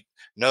schools like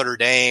Notre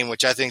Dame,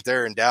 which I think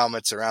their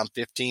endowment's around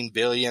 15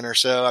 billion or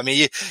so. I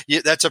mean,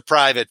 that's a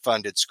private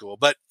funded school,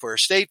 but for a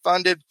state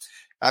funded,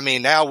 I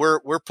mean, now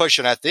we're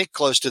pushing, I think,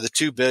 close to the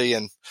 2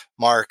 billion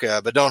mark,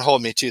 but don't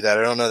hold me to that.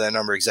 I don't know that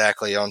number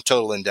exactly on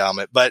total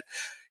endowment, but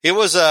it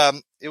was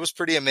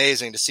pretty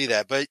amazing to see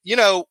that. But,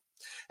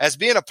 as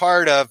being a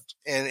part of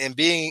and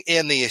being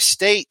in the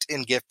estate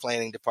and gift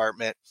planning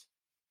department,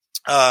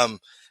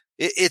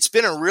 it's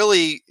been a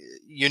really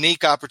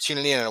unique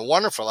opportunity and a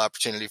wonderful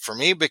opportunity for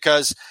me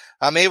because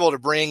I'm able to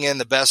bring in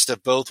the best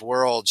of both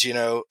worlds.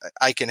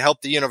 I can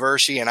help the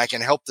university and I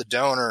can help the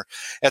donor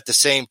at the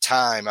same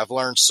time. I've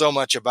learned so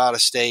much about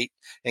estate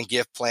and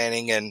gift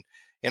planning. And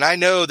I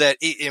know that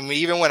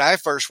even when I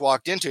first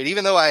walked into it,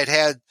 even though I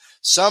had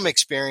some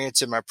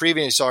experience in my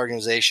previous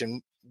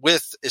organization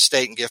with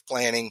estate and gift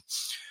planning,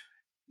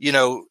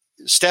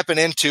 stepping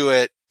into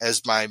it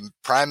as my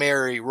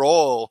primary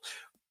role,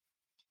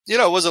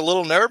 was a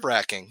little nerve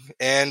wracking.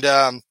 And,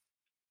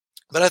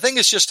 but I think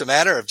it's just a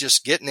matter of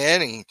just getting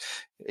in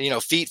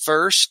and, feet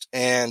first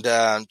and,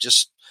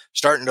 just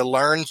starting to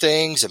learn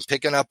things and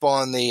picking up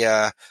on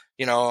the,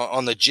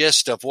 on the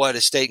gist of what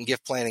estate and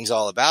gift planning is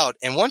all about.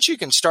 And once you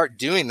can start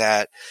doing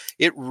that,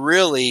 it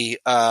really,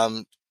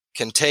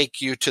 can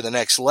take you to the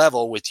next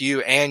level with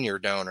you and your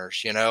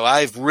donors.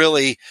 I've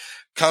really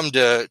come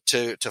to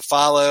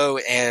follow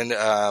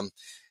and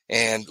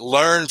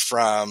learn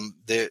from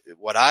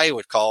what I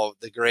would call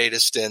the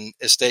greatest in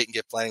estate and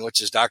gift planning,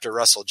 which is Dr.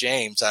 Russell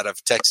James out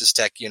of Texas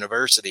Tech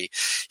University.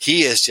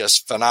 He is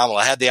just phenomenal.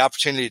 I had the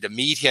opportunity to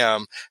meet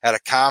him at a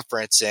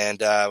conference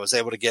and was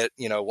able to get,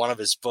 one of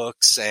his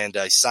books, and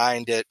I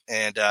signed it.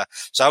 And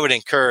so I would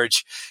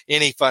encourage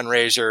any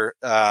fundraiser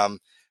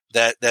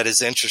that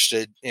is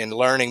interested in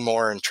learning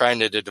more and trying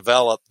to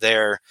develop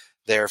their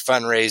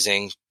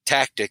fundraising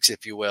tactics,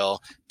 if you will,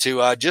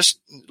 to just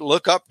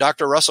look up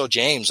Dr. Russell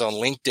James on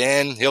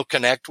LinkedIn. He'll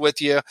connect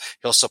with you.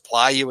 He'll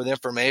supply you with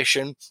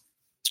information.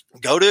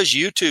 Go to his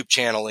YouTube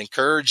channel,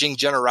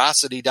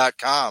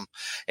 encouraginggenerosity.com.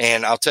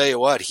 And I'll tell you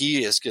what,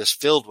 he is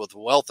just filled with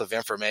wealth of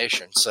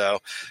information. So,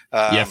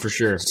 yeah, for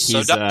sure.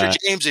 So Dr.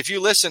 James, if you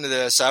listen to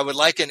this, I would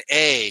like an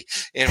A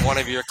in one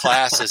of your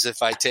classes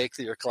if I take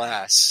your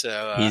class.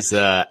 So, he's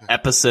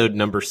episode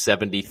number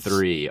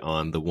 73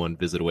 on the One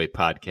Visit Away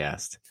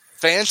podcast.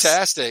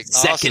 Fantastic.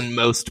 Second awesome.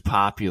 Most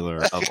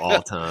popular of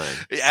all time.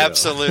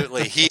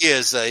 Absolutely. He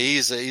is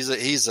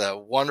he's a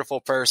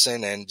wonderful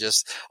person, and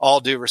just all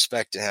due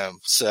respect to him.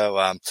 So,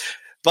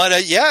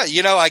 yeah,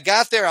 I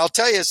got there. I'll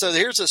tell you. So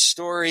here's a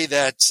story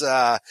that's,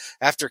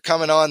 after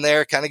coming on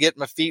there, kind of getting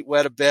my feet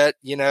wet a bit,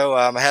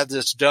 I had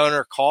this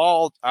donor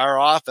call our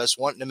office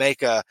wanting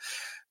to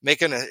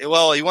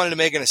he wanted to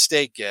make an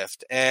estate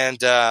gift. And,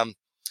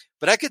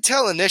 but I could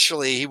tell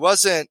initially he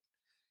wasn't,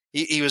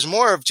 he was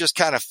more of just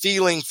kind of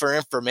feeling for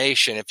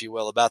information, if you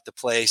will, about the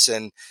place.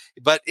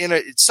 But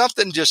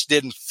something just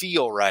didn't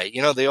feel right.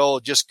 They all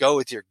just go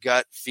with your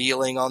gut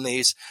feeling on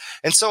these.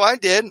 And so I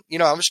did,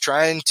 I was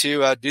trying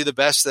to do the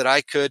best that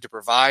I could to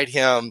provide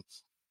him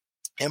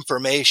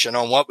information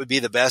on what would be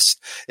the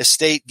best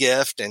estate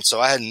gift. And so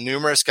I had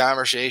numerous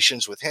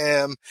conversations with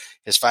him,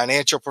 his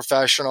financial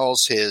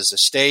professionals, his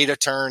estate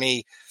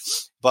attorney,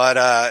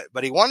 but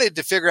he wanted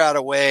to figure out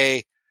a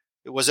way.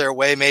 Was there a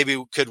way maybe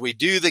could we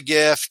do the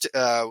gift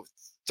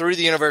through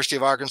the University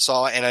of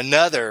Arkansas and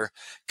another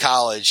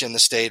college in the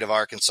state of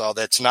Arkansas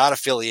that's not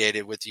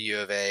affiliated with the U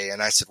of A?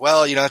 And I said,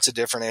 well, it's a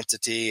different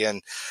entity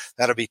and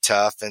that'll be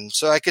tough. And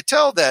so I could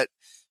tell that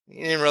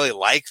he didn't really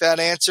like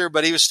that answer,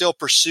 but he was still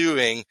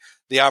pursuing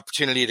the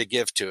opportunity to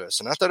give to us.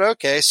 And I thought,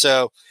 okay,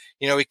 so,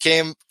 we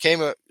came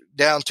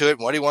down to it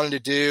and what he wanted to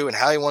do and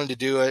how he wanted to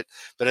do it.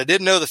 But I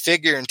didn't know the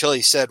figure until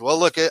he said, well,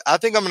 look, I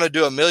think I'm going to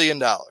do $1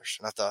 million.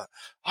 And I thought,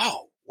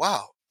 oh,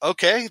 wow.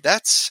 Okay.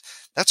 That's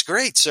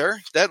great, sir.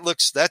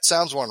 That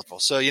sounds wonderful.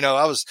 So,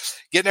 I was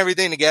getting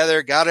everything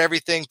together, got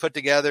everything put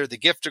together, the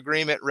gift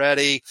agreement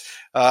ready.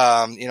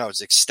 I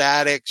was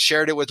ecstatic,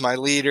 shared it with my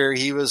leader.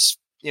 He was,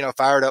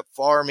 fired up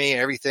for me and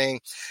everything.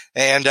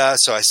 And,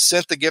 so I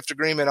sent the gift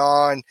agreement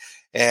on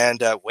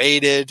and,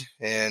 waited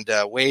and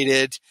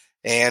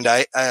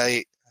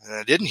I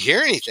didn't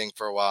hear anything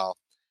for a while.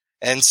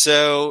 And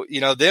so,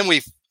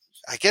 then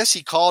I guess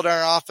he called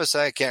our office.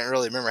 I can't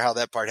really remember how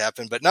that part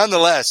happened, but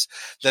nonetheless,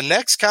 the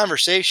next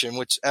conversation,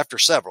 which after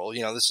several,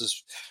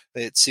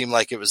 it seemed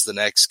like it was the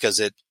next because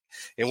it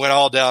went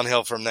all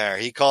downhill from there.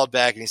 He called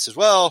back and he says,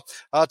 well,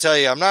 I'll tell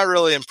you, I'm not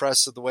really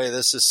impressed with the way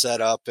this is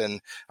set up.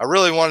 And I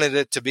really wanted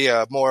it to be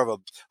more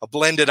of a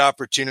blended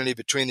opportunity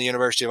between the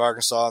University of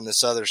Arkansas and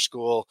this other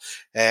school.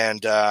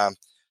 And,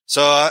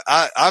 so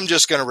I'm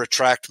just going to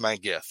retract my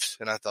gift.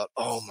 And I thought,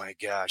 oh my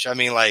gosh. I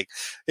mean,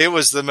 it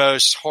was the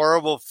most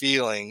horrible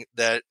feeling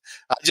that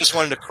I just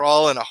wanted to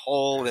crawl in a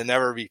hole and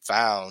never be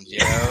found.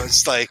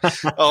 It's like,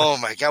 oh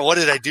my God, what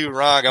did I do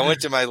wrong? I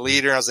went to my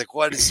leader and I was like,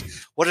 what did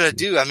I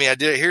do? I mean,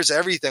 here's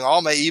everything,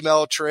 all my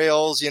email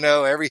trails,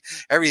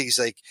 everything's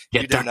like,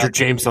 get Dr.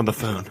 James on the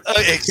phone.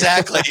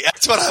 Exactly.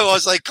 That's what I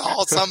was like,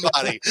 call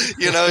somebody,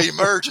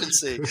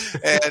 emergency.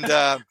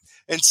 And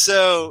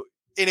so,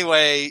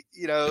 anyway,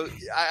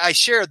 I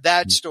shared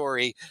that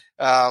story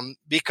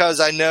because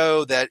I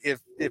know that if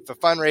a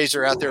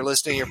fundraiser out there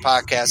listening to your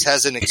podcast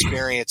hasn't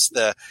experienced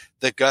the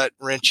gut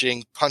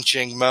wrenching,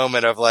 punching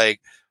moment of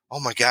like, oh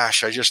my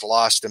gosh, I just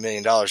lost $1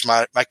 million.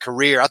 My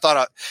career, I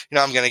thought,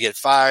 I'm going to get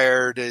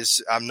fired.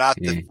 I'm not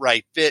the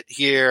right fit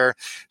here.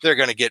 They're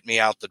going to get me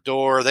out the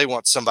door. They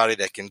want somebody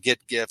that can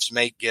get gifts,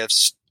 make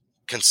gifts,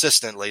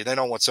 consistently. They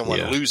don't want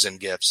someone losing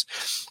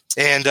gifts.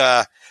 And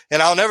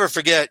I'll never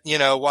forget,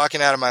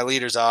 walking out of my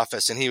leader's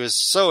office, and he was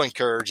so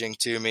encouraging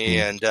to me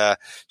and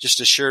just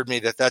assured me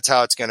that that's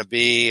how it's going to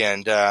be.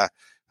 And I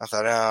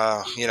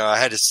thought,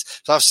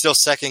 so I was still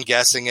second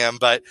guessing him,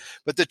 but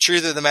the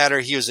truth of the matter,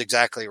 he was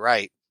exactly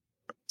right.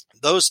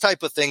 Those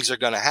type of things are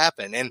going to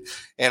happen.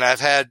 And I've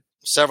had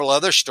several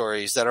other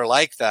stories that are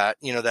like that,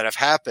 that have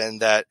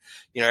happened, that,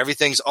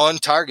 everything's on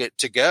target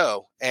to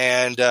go.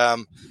 And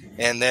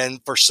then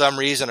for some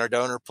reason our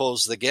donor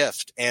pulls the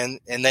gift, and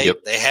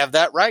they have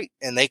that right,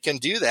 and they can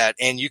do that.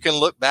 And you can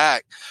look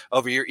back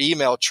over your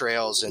email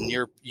trails and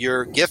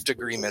your gift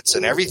agreements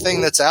and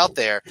everything that's out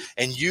there,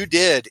 and you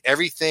did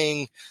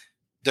everything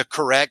the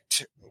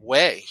correct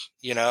way,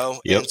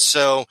 And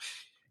so,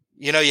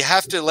 you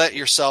have to let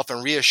yourself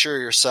and reassure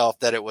yourself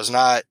that it was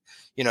not,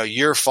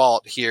 your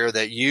fault here,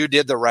 that you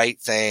did the right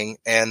thing,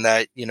 and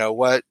that,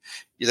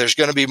 there's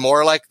going to be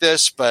more like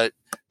this, but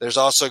there's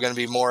also going to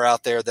be more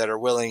out there that are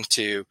willing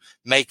to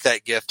make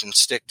that gift and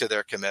stick to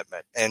their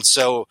commitment. And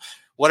so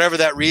whatever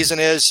that reason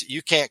is,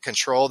 you can't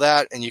control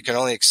that, and you can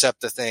only accept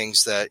the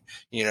things that,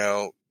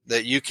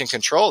 that you can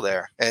control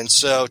there. And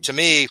so to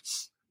me,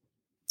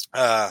 it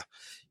was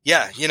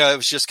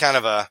just kind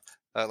of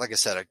like I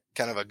said,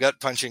 kind of a gut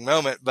punching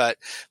moment, but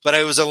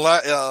it was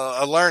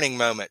a learning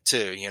moment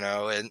too,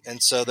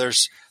 and so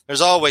there's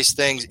always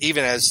things,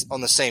 even as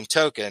on the same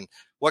token,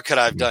 what could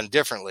I have done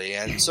differently?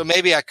 And so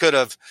maybe I could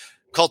have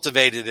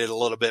cultivated it a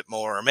little bit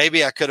more, or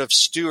maybe I could have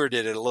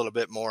stewarded it a little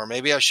bit more.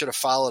 Maybe I should have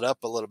followed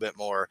up a little bit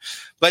more,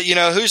 but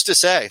who's to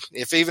say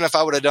even if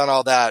I would have done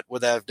all that,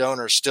 would that have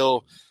donors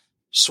still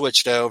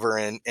switched over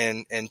and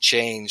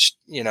changed,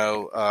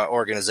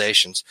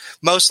 organizations?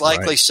 Most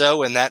likely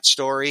so in that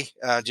story,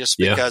 just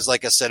because,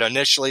 like I said,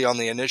 initially on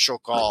the initial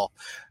call,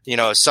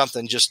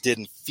 something just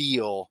didn't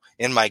feel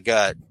in my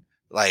gut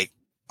like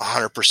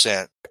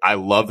 100%. I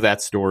love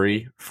that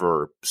story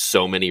for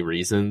so many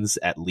reasons,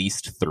 at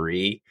least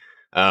three.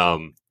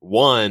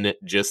 One,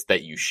 just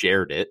that you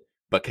shared it,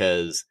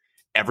 because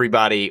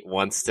everybody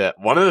wants to.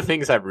 One of the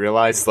things I've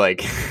realized,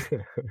 like,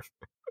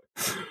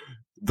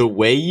 the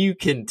way you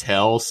can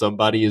tell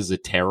somebody is a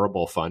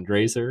terrible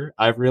fundraiser,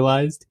 I've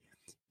realized,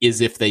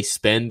 is if they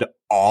spend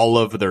all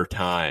of their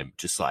time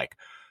just like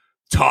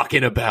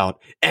talking about,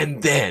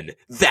 and then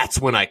that's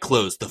when I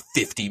closed the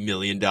 $50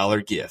 million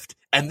gift.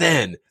 And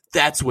then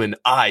that's when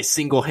I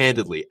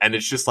single-handedly, and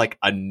it's just like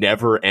a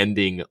never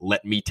ending,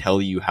 let me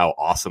tell you how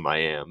awesome I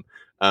am.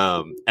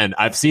 And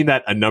I've seen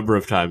that a number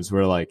of times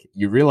where, like,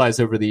 you realize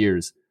over the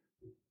years,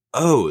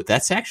 oh,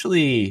 that's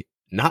actually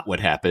not what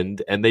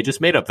happened, and they just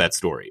made up that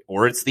story,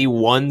 or it's the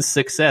one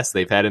success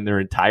they've had in their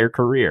entire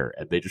career,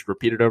 and they just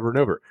repeat it over and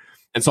over.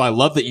 And so I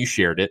love that you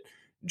shared it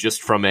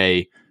just from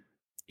a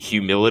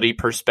humility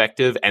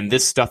perspective, and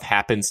this stuff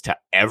happens to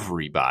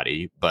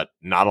everybody, but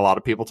not a lot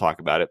of people talk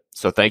about it.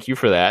 So thank you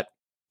for that.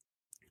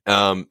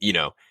 A+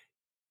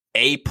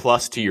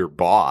 to your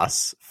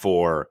boss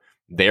for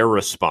their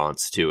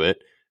response to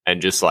it,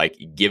 and just like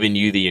giving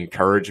you the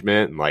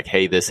encouragement and like,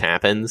 hey, this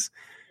happens.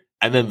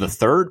 And then the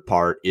third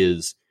part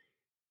is,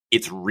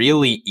 it's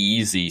really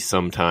easy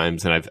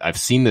sometimes, and I've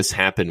seen this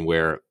happen,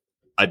 where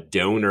a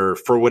donor,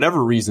 for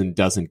whatever reason,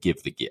 doesn't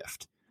give the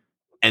gift.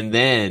 And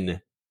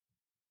then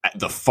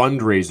the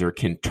fundraiser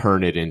can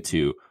turn it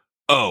into,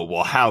 oh,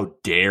 well, how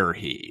dare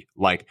he?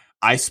 Like,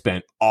 I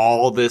spent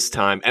all this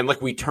time, and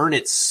like, we turn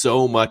it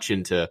so much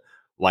into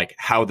like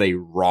how they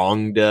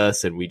wronged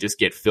us, and we just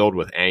get filled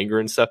with anger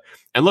and stuff.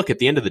 And look, at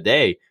the end of the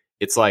day,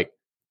 it's like,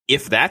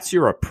 if that's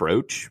your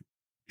approach,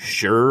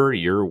 sure,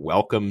 you're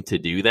welcome to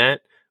do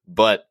that.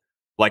 But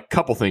like,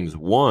 couple things.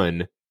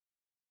 One,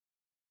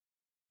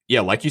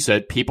 like you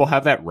said, people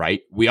have that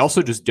right. We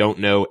also just don't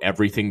know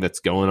everything that's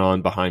going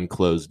on behind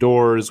closed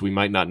doors. We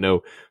might not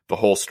know the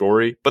whole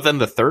story. But then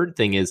the third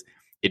thing is,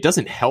 it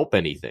doesn't help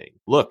anything.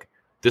 Look,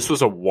 this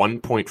was a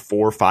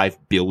 $1.45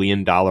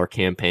 billion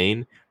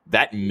campaign.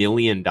 That $1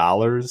 million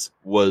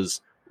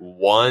was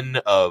one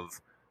of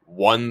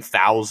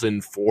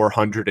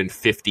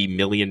 1,450 $1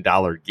 million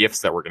gifts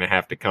that were going to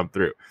have to come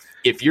through.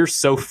 If you're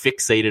so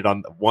fixated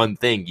on one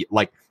thing,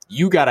 like,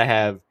 you got to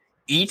have,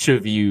 each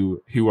of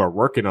you who are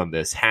working on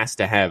this has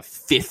to have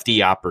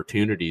 50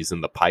 opportunities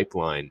in the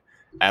pipeline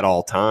at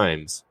all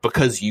times,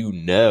 because you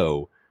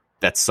know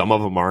that some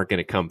of them aren't going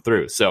to come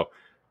through. So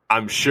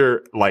I'm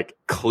sure, like,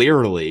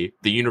 clearly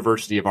the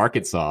University of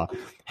Arkansas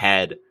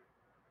had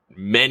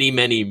many,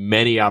 many,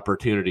 many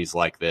opportunities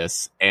like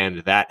this,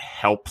 and that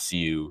helps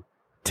you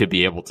to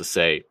be able to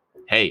say,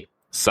 hey,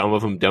 some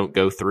of them don't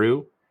go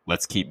through.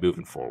 Let's keep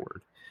moving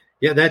forward.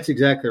 Yeah, that's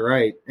exactly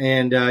right.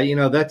 And,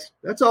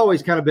 that's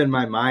always kind of been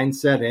my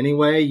mindset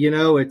anyway.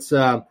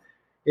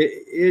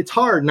 It's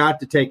hard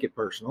not to take it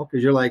personal,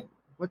 because you're like,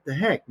 what the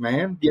heck,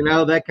 man?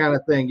 That kind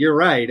of thing. You're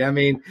right. I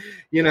mean,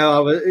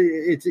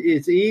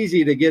 it's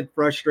easy to get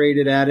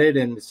frustrated at it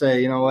and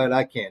say, you know what,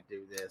 I can't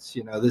do this.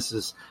 This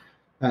is,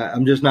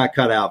 I'm just not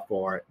cut out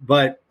for it.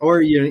 But,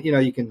 or,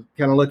 you can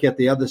kind of look at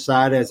the other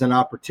side as an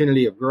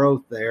opportunity of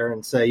growth there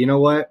and say, you know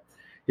what,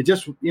 it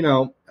just,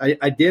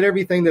 I did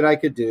everything that I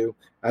could do.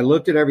 I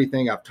looked at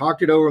everything. I've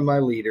talked it over with my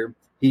leader.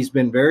 He's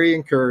been very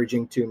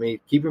encouraging to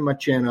me, keeping my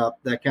chin up,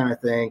 that kind of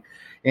thing.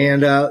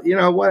 And you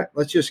know what?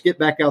 Let's just get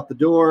back out the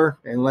door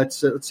and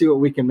let's see what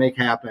we can make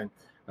happen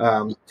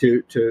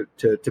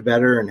to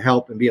better and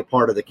help and be a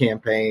part of the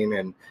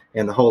campaign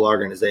and the whole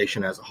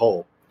organization as a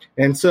whole.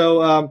 And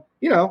so,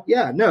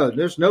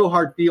 there's no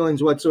hard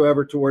feelings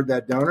whatsoever toward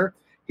that donor.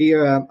 He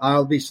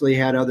obviously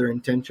had other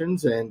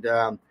intentions, and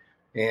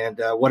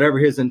whatever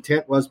his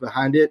intent was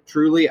behind it,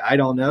 truly, I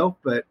don't know.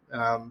 But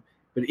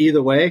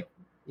either way,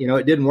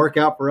 it didn't work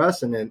out for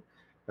us, and then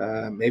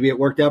maybe it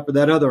worked out for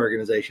that other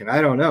organization. I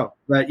don't know.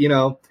 But,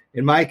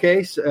 in my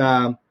case,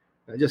 I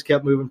just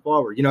kept moving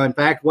forward. In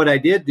fact, what I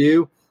did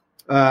do,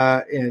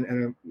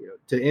 and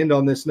to end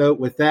on this note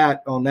with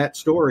that, on that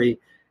story,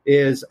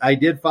 is I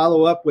did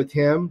follow up with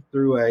him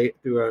through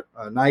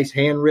a nice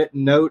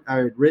handwritten note I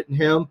had written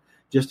him,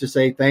 just to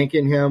say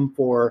thanking him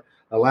for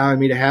allowing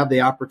me to have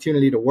the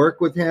opportunity to work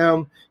with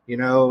him. It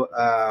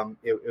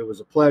was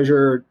a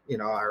pleasure.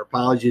 Our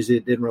apologies,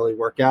 it didn't really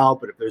work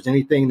out, but if there's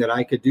anything that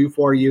I could do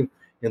for you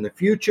in the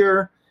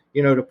future,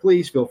 to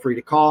please feel free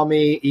to call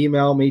me,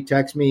 email me,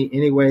 text me,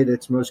 any way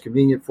that's most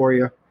convenient for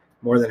you.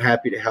 More than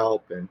happy to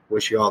help and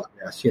wish you all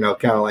the best, kind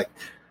of like.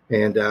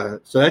 And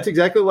so that's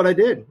exactly what I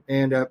did.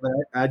 And but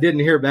I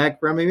didn't hear back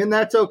from him, and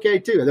that's okay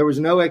too. There was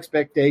no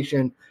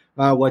expectation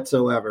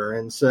whatsoever.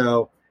 And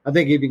so I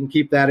think if you can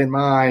keep that in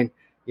mind,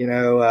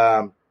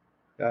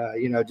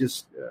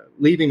 just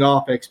leaving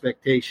off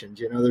expectations.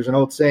 There's an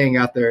old saying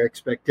out there: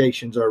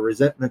 expectations are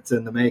resentments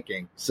in the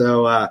making.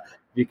 So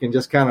you can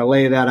just kind of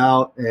lay that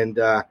out and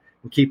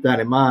keep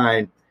that in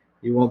mind.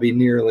 You won't be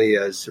nearly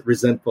as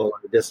resentful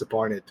or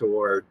disappointed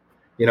toward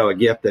a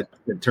gift that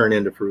can turn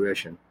into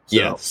fruition. So.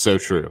 Yeah, so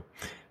true.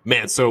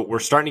 Man, so we're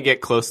starting to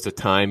get close to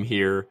time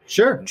here.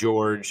 Sure.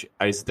 George,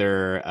 is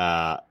there,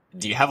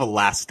 do you have a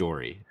last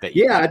story?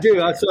 I do.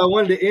 So I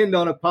wanted to end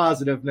on a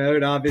positive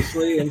note,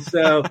 obviously. And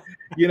so,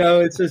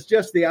 it's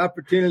just the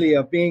opportunity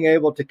of being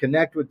able to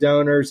connect with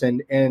donors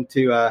and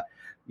to,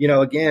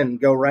 again,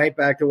 go right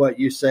back to what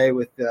you say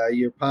with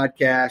your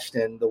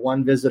podcast and the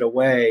one visit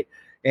away.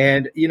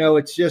 And,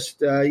 it's just,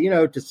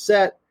 to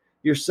set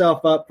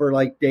yourself up for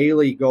like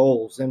daily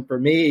goals. And for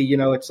me,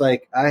 it's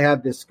like I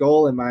have this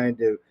goal in mind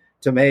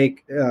to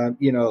make,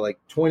 like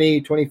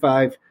 20,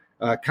 25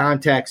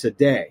 contacts a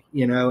day,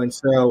 and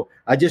so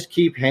I just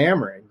keep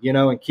hammering,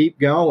 and keep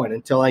going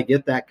until I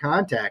get that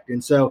contact.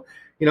 And so,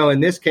 in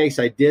this case,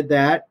 I did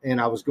that,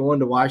 and I was going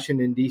to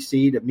Washington,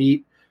 D.C. to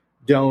meet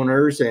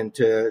donors and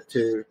to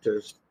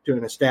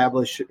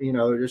establish,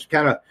 just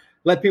kind of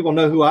let people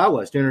know who I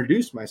was, to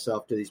introduce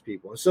myself to these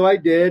people. And so I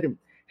did, and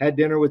had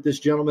dinner with this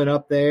gentleman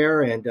up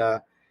there, and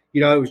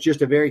it was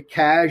just a very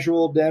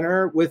casual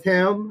dinner with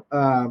him.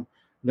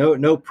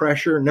 No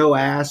pressure, no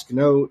ask,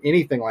 no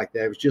anything like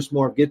that. It was just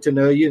more of get to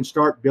know you and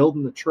start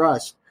building the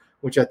trust,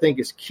 which I think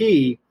is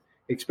key,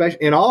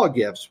 especially in all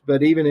gifts,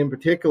 but even in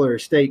particular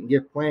estate and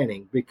gift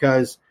planning,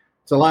 because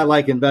it's a lot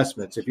like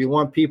investments. If you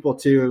want people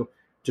to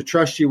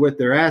trust you with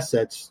their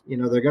assets,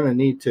 they're going to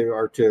need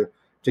to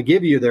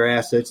give you their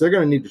assets, they're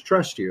going to need to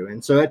trust you.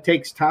 And so it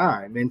takes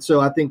time. And so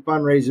I think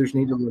fundraisers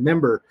need to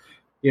remember,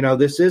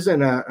 this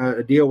isn't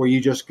a deal where you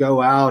just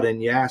go out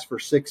and you ask for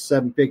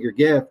 6-7 figure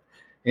gift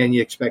and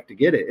you expect to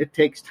get it. It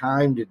takes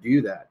time to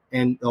do that.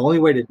 And the only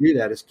way to do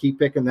that is keep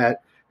picking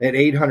that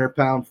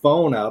 800-pound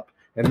phone up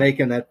and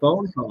making that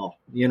phone call,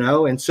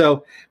 And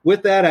so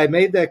with that, I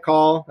made that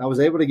call. I was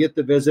able to get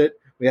the visit.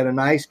 We had a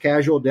nice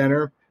casual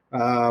dinner,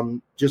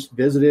 just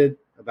visited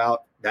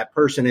about that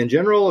person in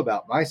general,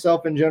 about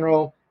myself in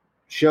general,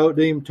 told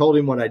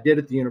him what I did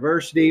at the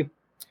university.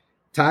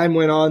 Time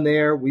went on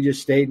there. We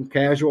just stayed in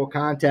casual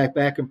contact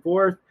back and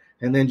forth.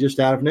 And then just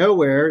out of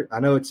nowhere, I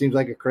know it seems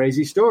like a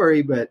crazy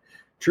story, but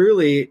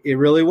truly it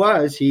really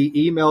was.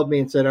 He emailed me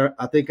and said,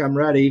 I think I'm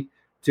ready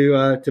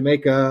to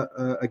make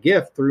a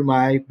gift through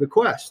my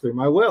bequest, through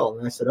my will.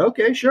 And I said,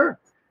 okay, sure.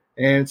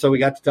 And so we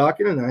got to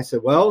talking, and I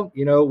said, well,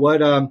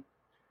 to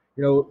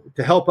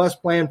help us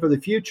plan for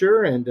the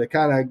future and to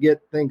kind of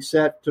get things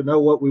set to know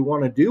what we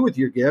want to do with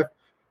your gift,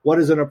 what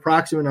is an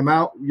approximate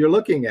amount you're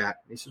looking at?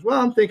 He says, well,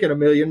 I'm thinking $1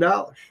 million.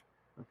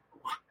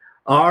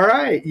 All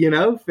right.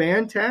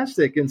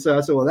 Fantastic. And so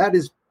I said, well, that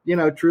is,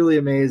 truly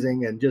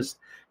amazing and just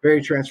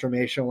very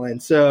transformational.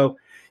 And so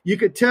you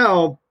could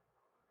tell,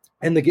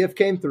 and the gift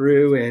came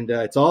through, and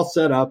it's all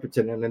set up. It's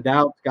an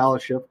endowed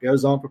scholarship,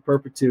 goes on for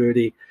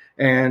perpetuity.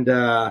 And,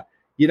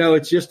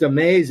 it's just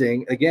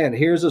amazing. Again,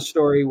 here's a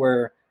story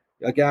where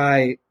a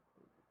guy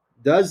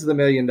does the $1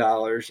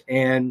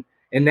 million,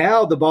 and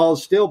now the ball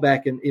is still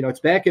back in, it's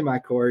back in my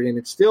court, and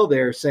it's still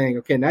there saying,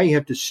 okay, now you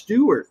have to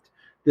steward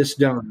this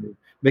donor,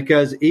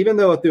 because even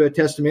though through a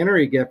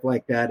testamentary gift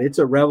like that, it's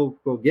a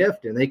revocable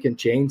gift and they can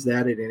change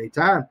that at any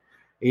time.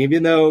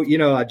 Even though,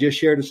 I just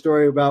shared a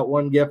story about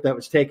one gift that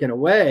was taken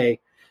away,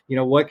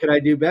 what could I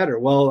do better?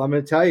 Well, I'm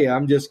going to tell you,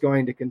 I'm just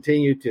going to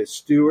continue to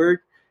steward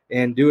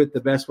and do it the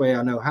best way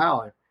I know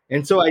how.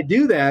 And so I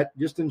do that,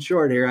 just in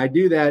short here, I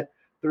do that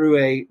through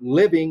a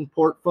living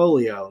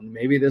portfolio.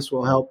 Maybe this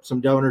will help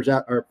some donors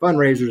out or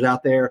fundraisers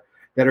out there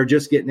that are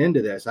just getting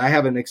into this. I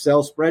have an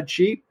Excel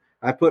spreadsheet.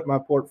 I put my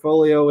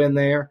portfolio in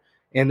there,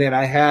 and then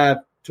I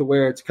have to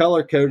where it's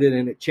color coded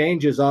and it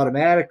changes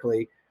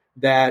automatically,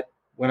 that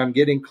when I'm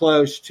getting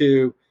close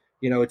to,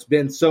 it's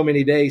been so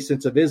many days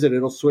since a visit,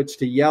 it'll switch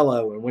to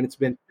yellow. And when it's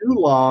been too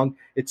long,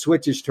 it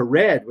switches to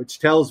red, which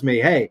tells me,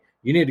 hey,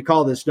 you need to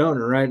call this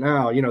donor right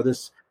now,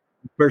 this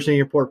person in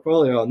your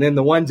portfolio. And then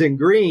the ones in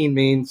green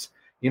means,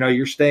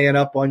 you're staying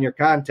up on your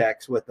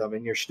contacts with them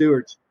and your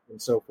stewards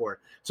and so forth.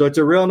 So it's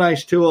a real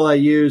nice tool I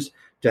use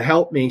to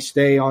help me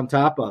stay on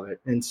top of it.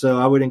 And so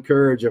I would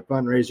encourage a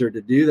fundraiser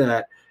to do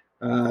that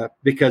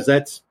because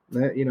that's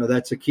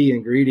a key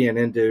ingredient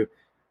into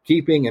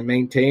keeping and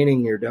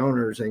maintaining your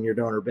donors and your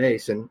donor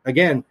base. And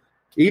again,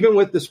 even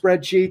with the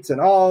spreadsheets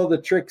and all the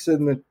tricks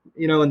in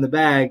the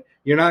bag,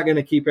 you're not going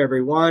to keep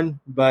every one,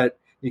 but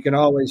you can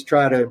always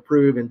try to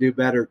improve and do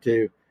better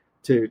to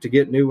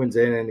get new ones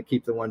in and to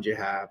keep the ones you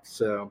have.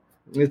 So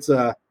it's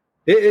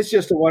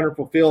just a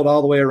wonderful field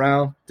all the way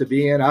around to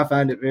be in. I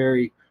find it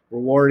very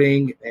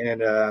rewarding,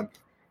 and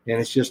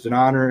it's just an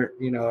honor,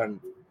 and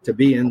to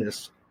be in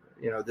this,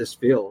 this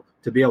field,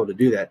 to be able to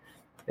do that.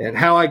 And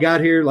how I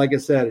got here, like I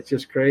said, it's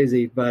just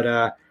crazy, but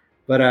I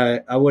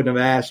wouldn't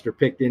have asked or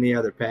picked any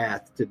other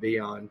path to be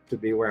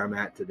where I'm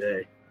at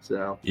today.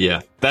 So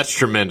yeah, that's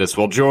tremendous.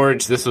 Well,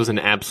 George, this was an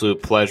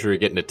absolute pleasure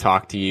getting to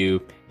talk to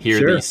you,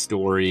 hear these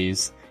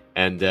stories,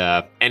 and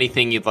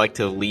anything you'd like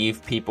to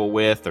leave people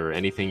with, or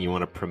anything you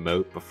want to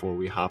promote before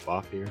we hop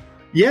off here.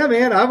 Yeah,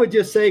 man, I would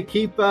just say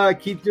keep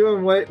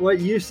doing what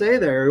you say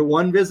there.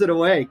 One visit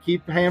away.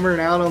 Keep hammering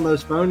out on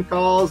those phone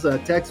calls,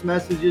 text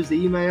messages,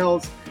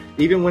 emails.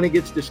 Even when it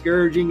gets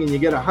discouraging and you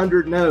get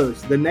 100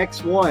 no's, the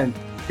next one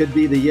could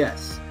be the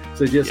yes.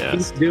 So just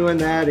keep doing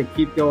that and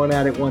keep going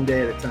at it one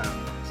day at a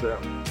time. So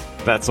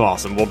that's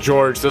awesome. Well,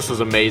 George, this was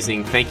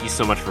amazing. Thank you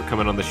so much for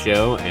coming on the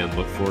show, and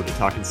look forward to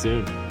talking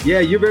soon. Yeah,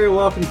 you're very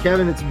welcome,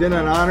 Kevin. It's been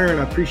an honor, and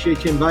I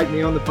appreciate you inviting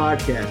me on the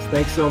podcast.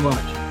 Thanks so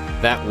much.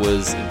 That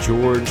was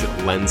George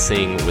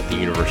Lensing with the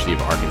University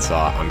of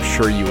Arkansas. I'm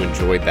sure you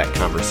enjoyed that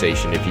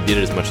conversation. If you did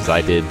it as much as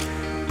I did,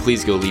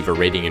 please go leave a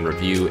rating and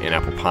review in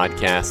Apple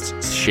Podcasts.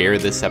 Share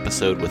this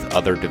episode with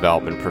other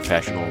development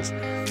professionals.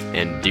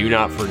 And do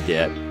not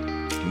forget,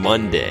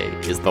 Monday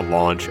is the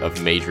launch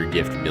of Major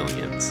Gift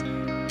Millions.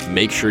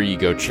 Make sure you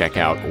go check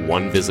out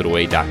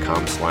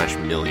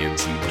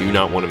onevisitaway.com/millions. You do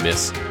not want to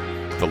miss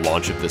the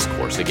launch of this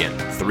course. Again,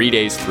 3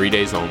 days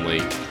only.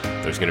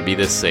 There's going to be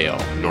this sale.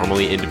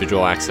 Normally,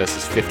 individual access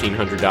is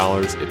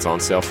 $1,500. It's on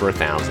sale for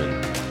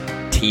 $1,000.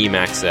 Team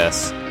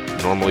access,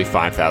 normally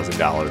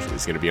 $5,000,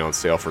 is going to be on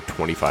sale for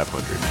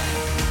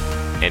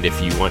 $2,500. And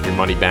if you want your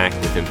money back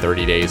within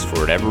 30 days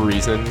for whatever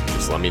reason,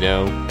 just let me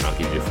know, and I'll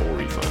give you a full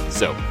refund.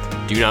 So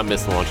do not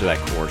miss the launch of that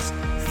course.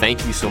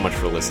 Thank you so much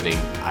for listening.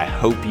 I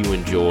hope you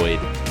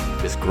enjoyed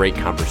this great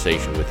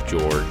conversation with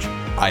George.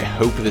 I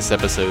hope this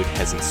episode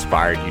has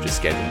inspired you to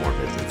schedule more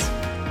visits.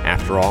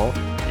 After all,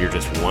 you're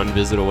just one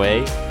visit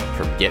away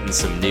from getting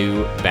some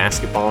new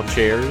basketball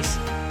chairs,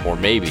 or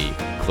maybe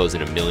closing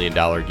 $1 million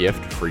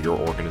gift for your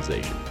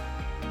organization.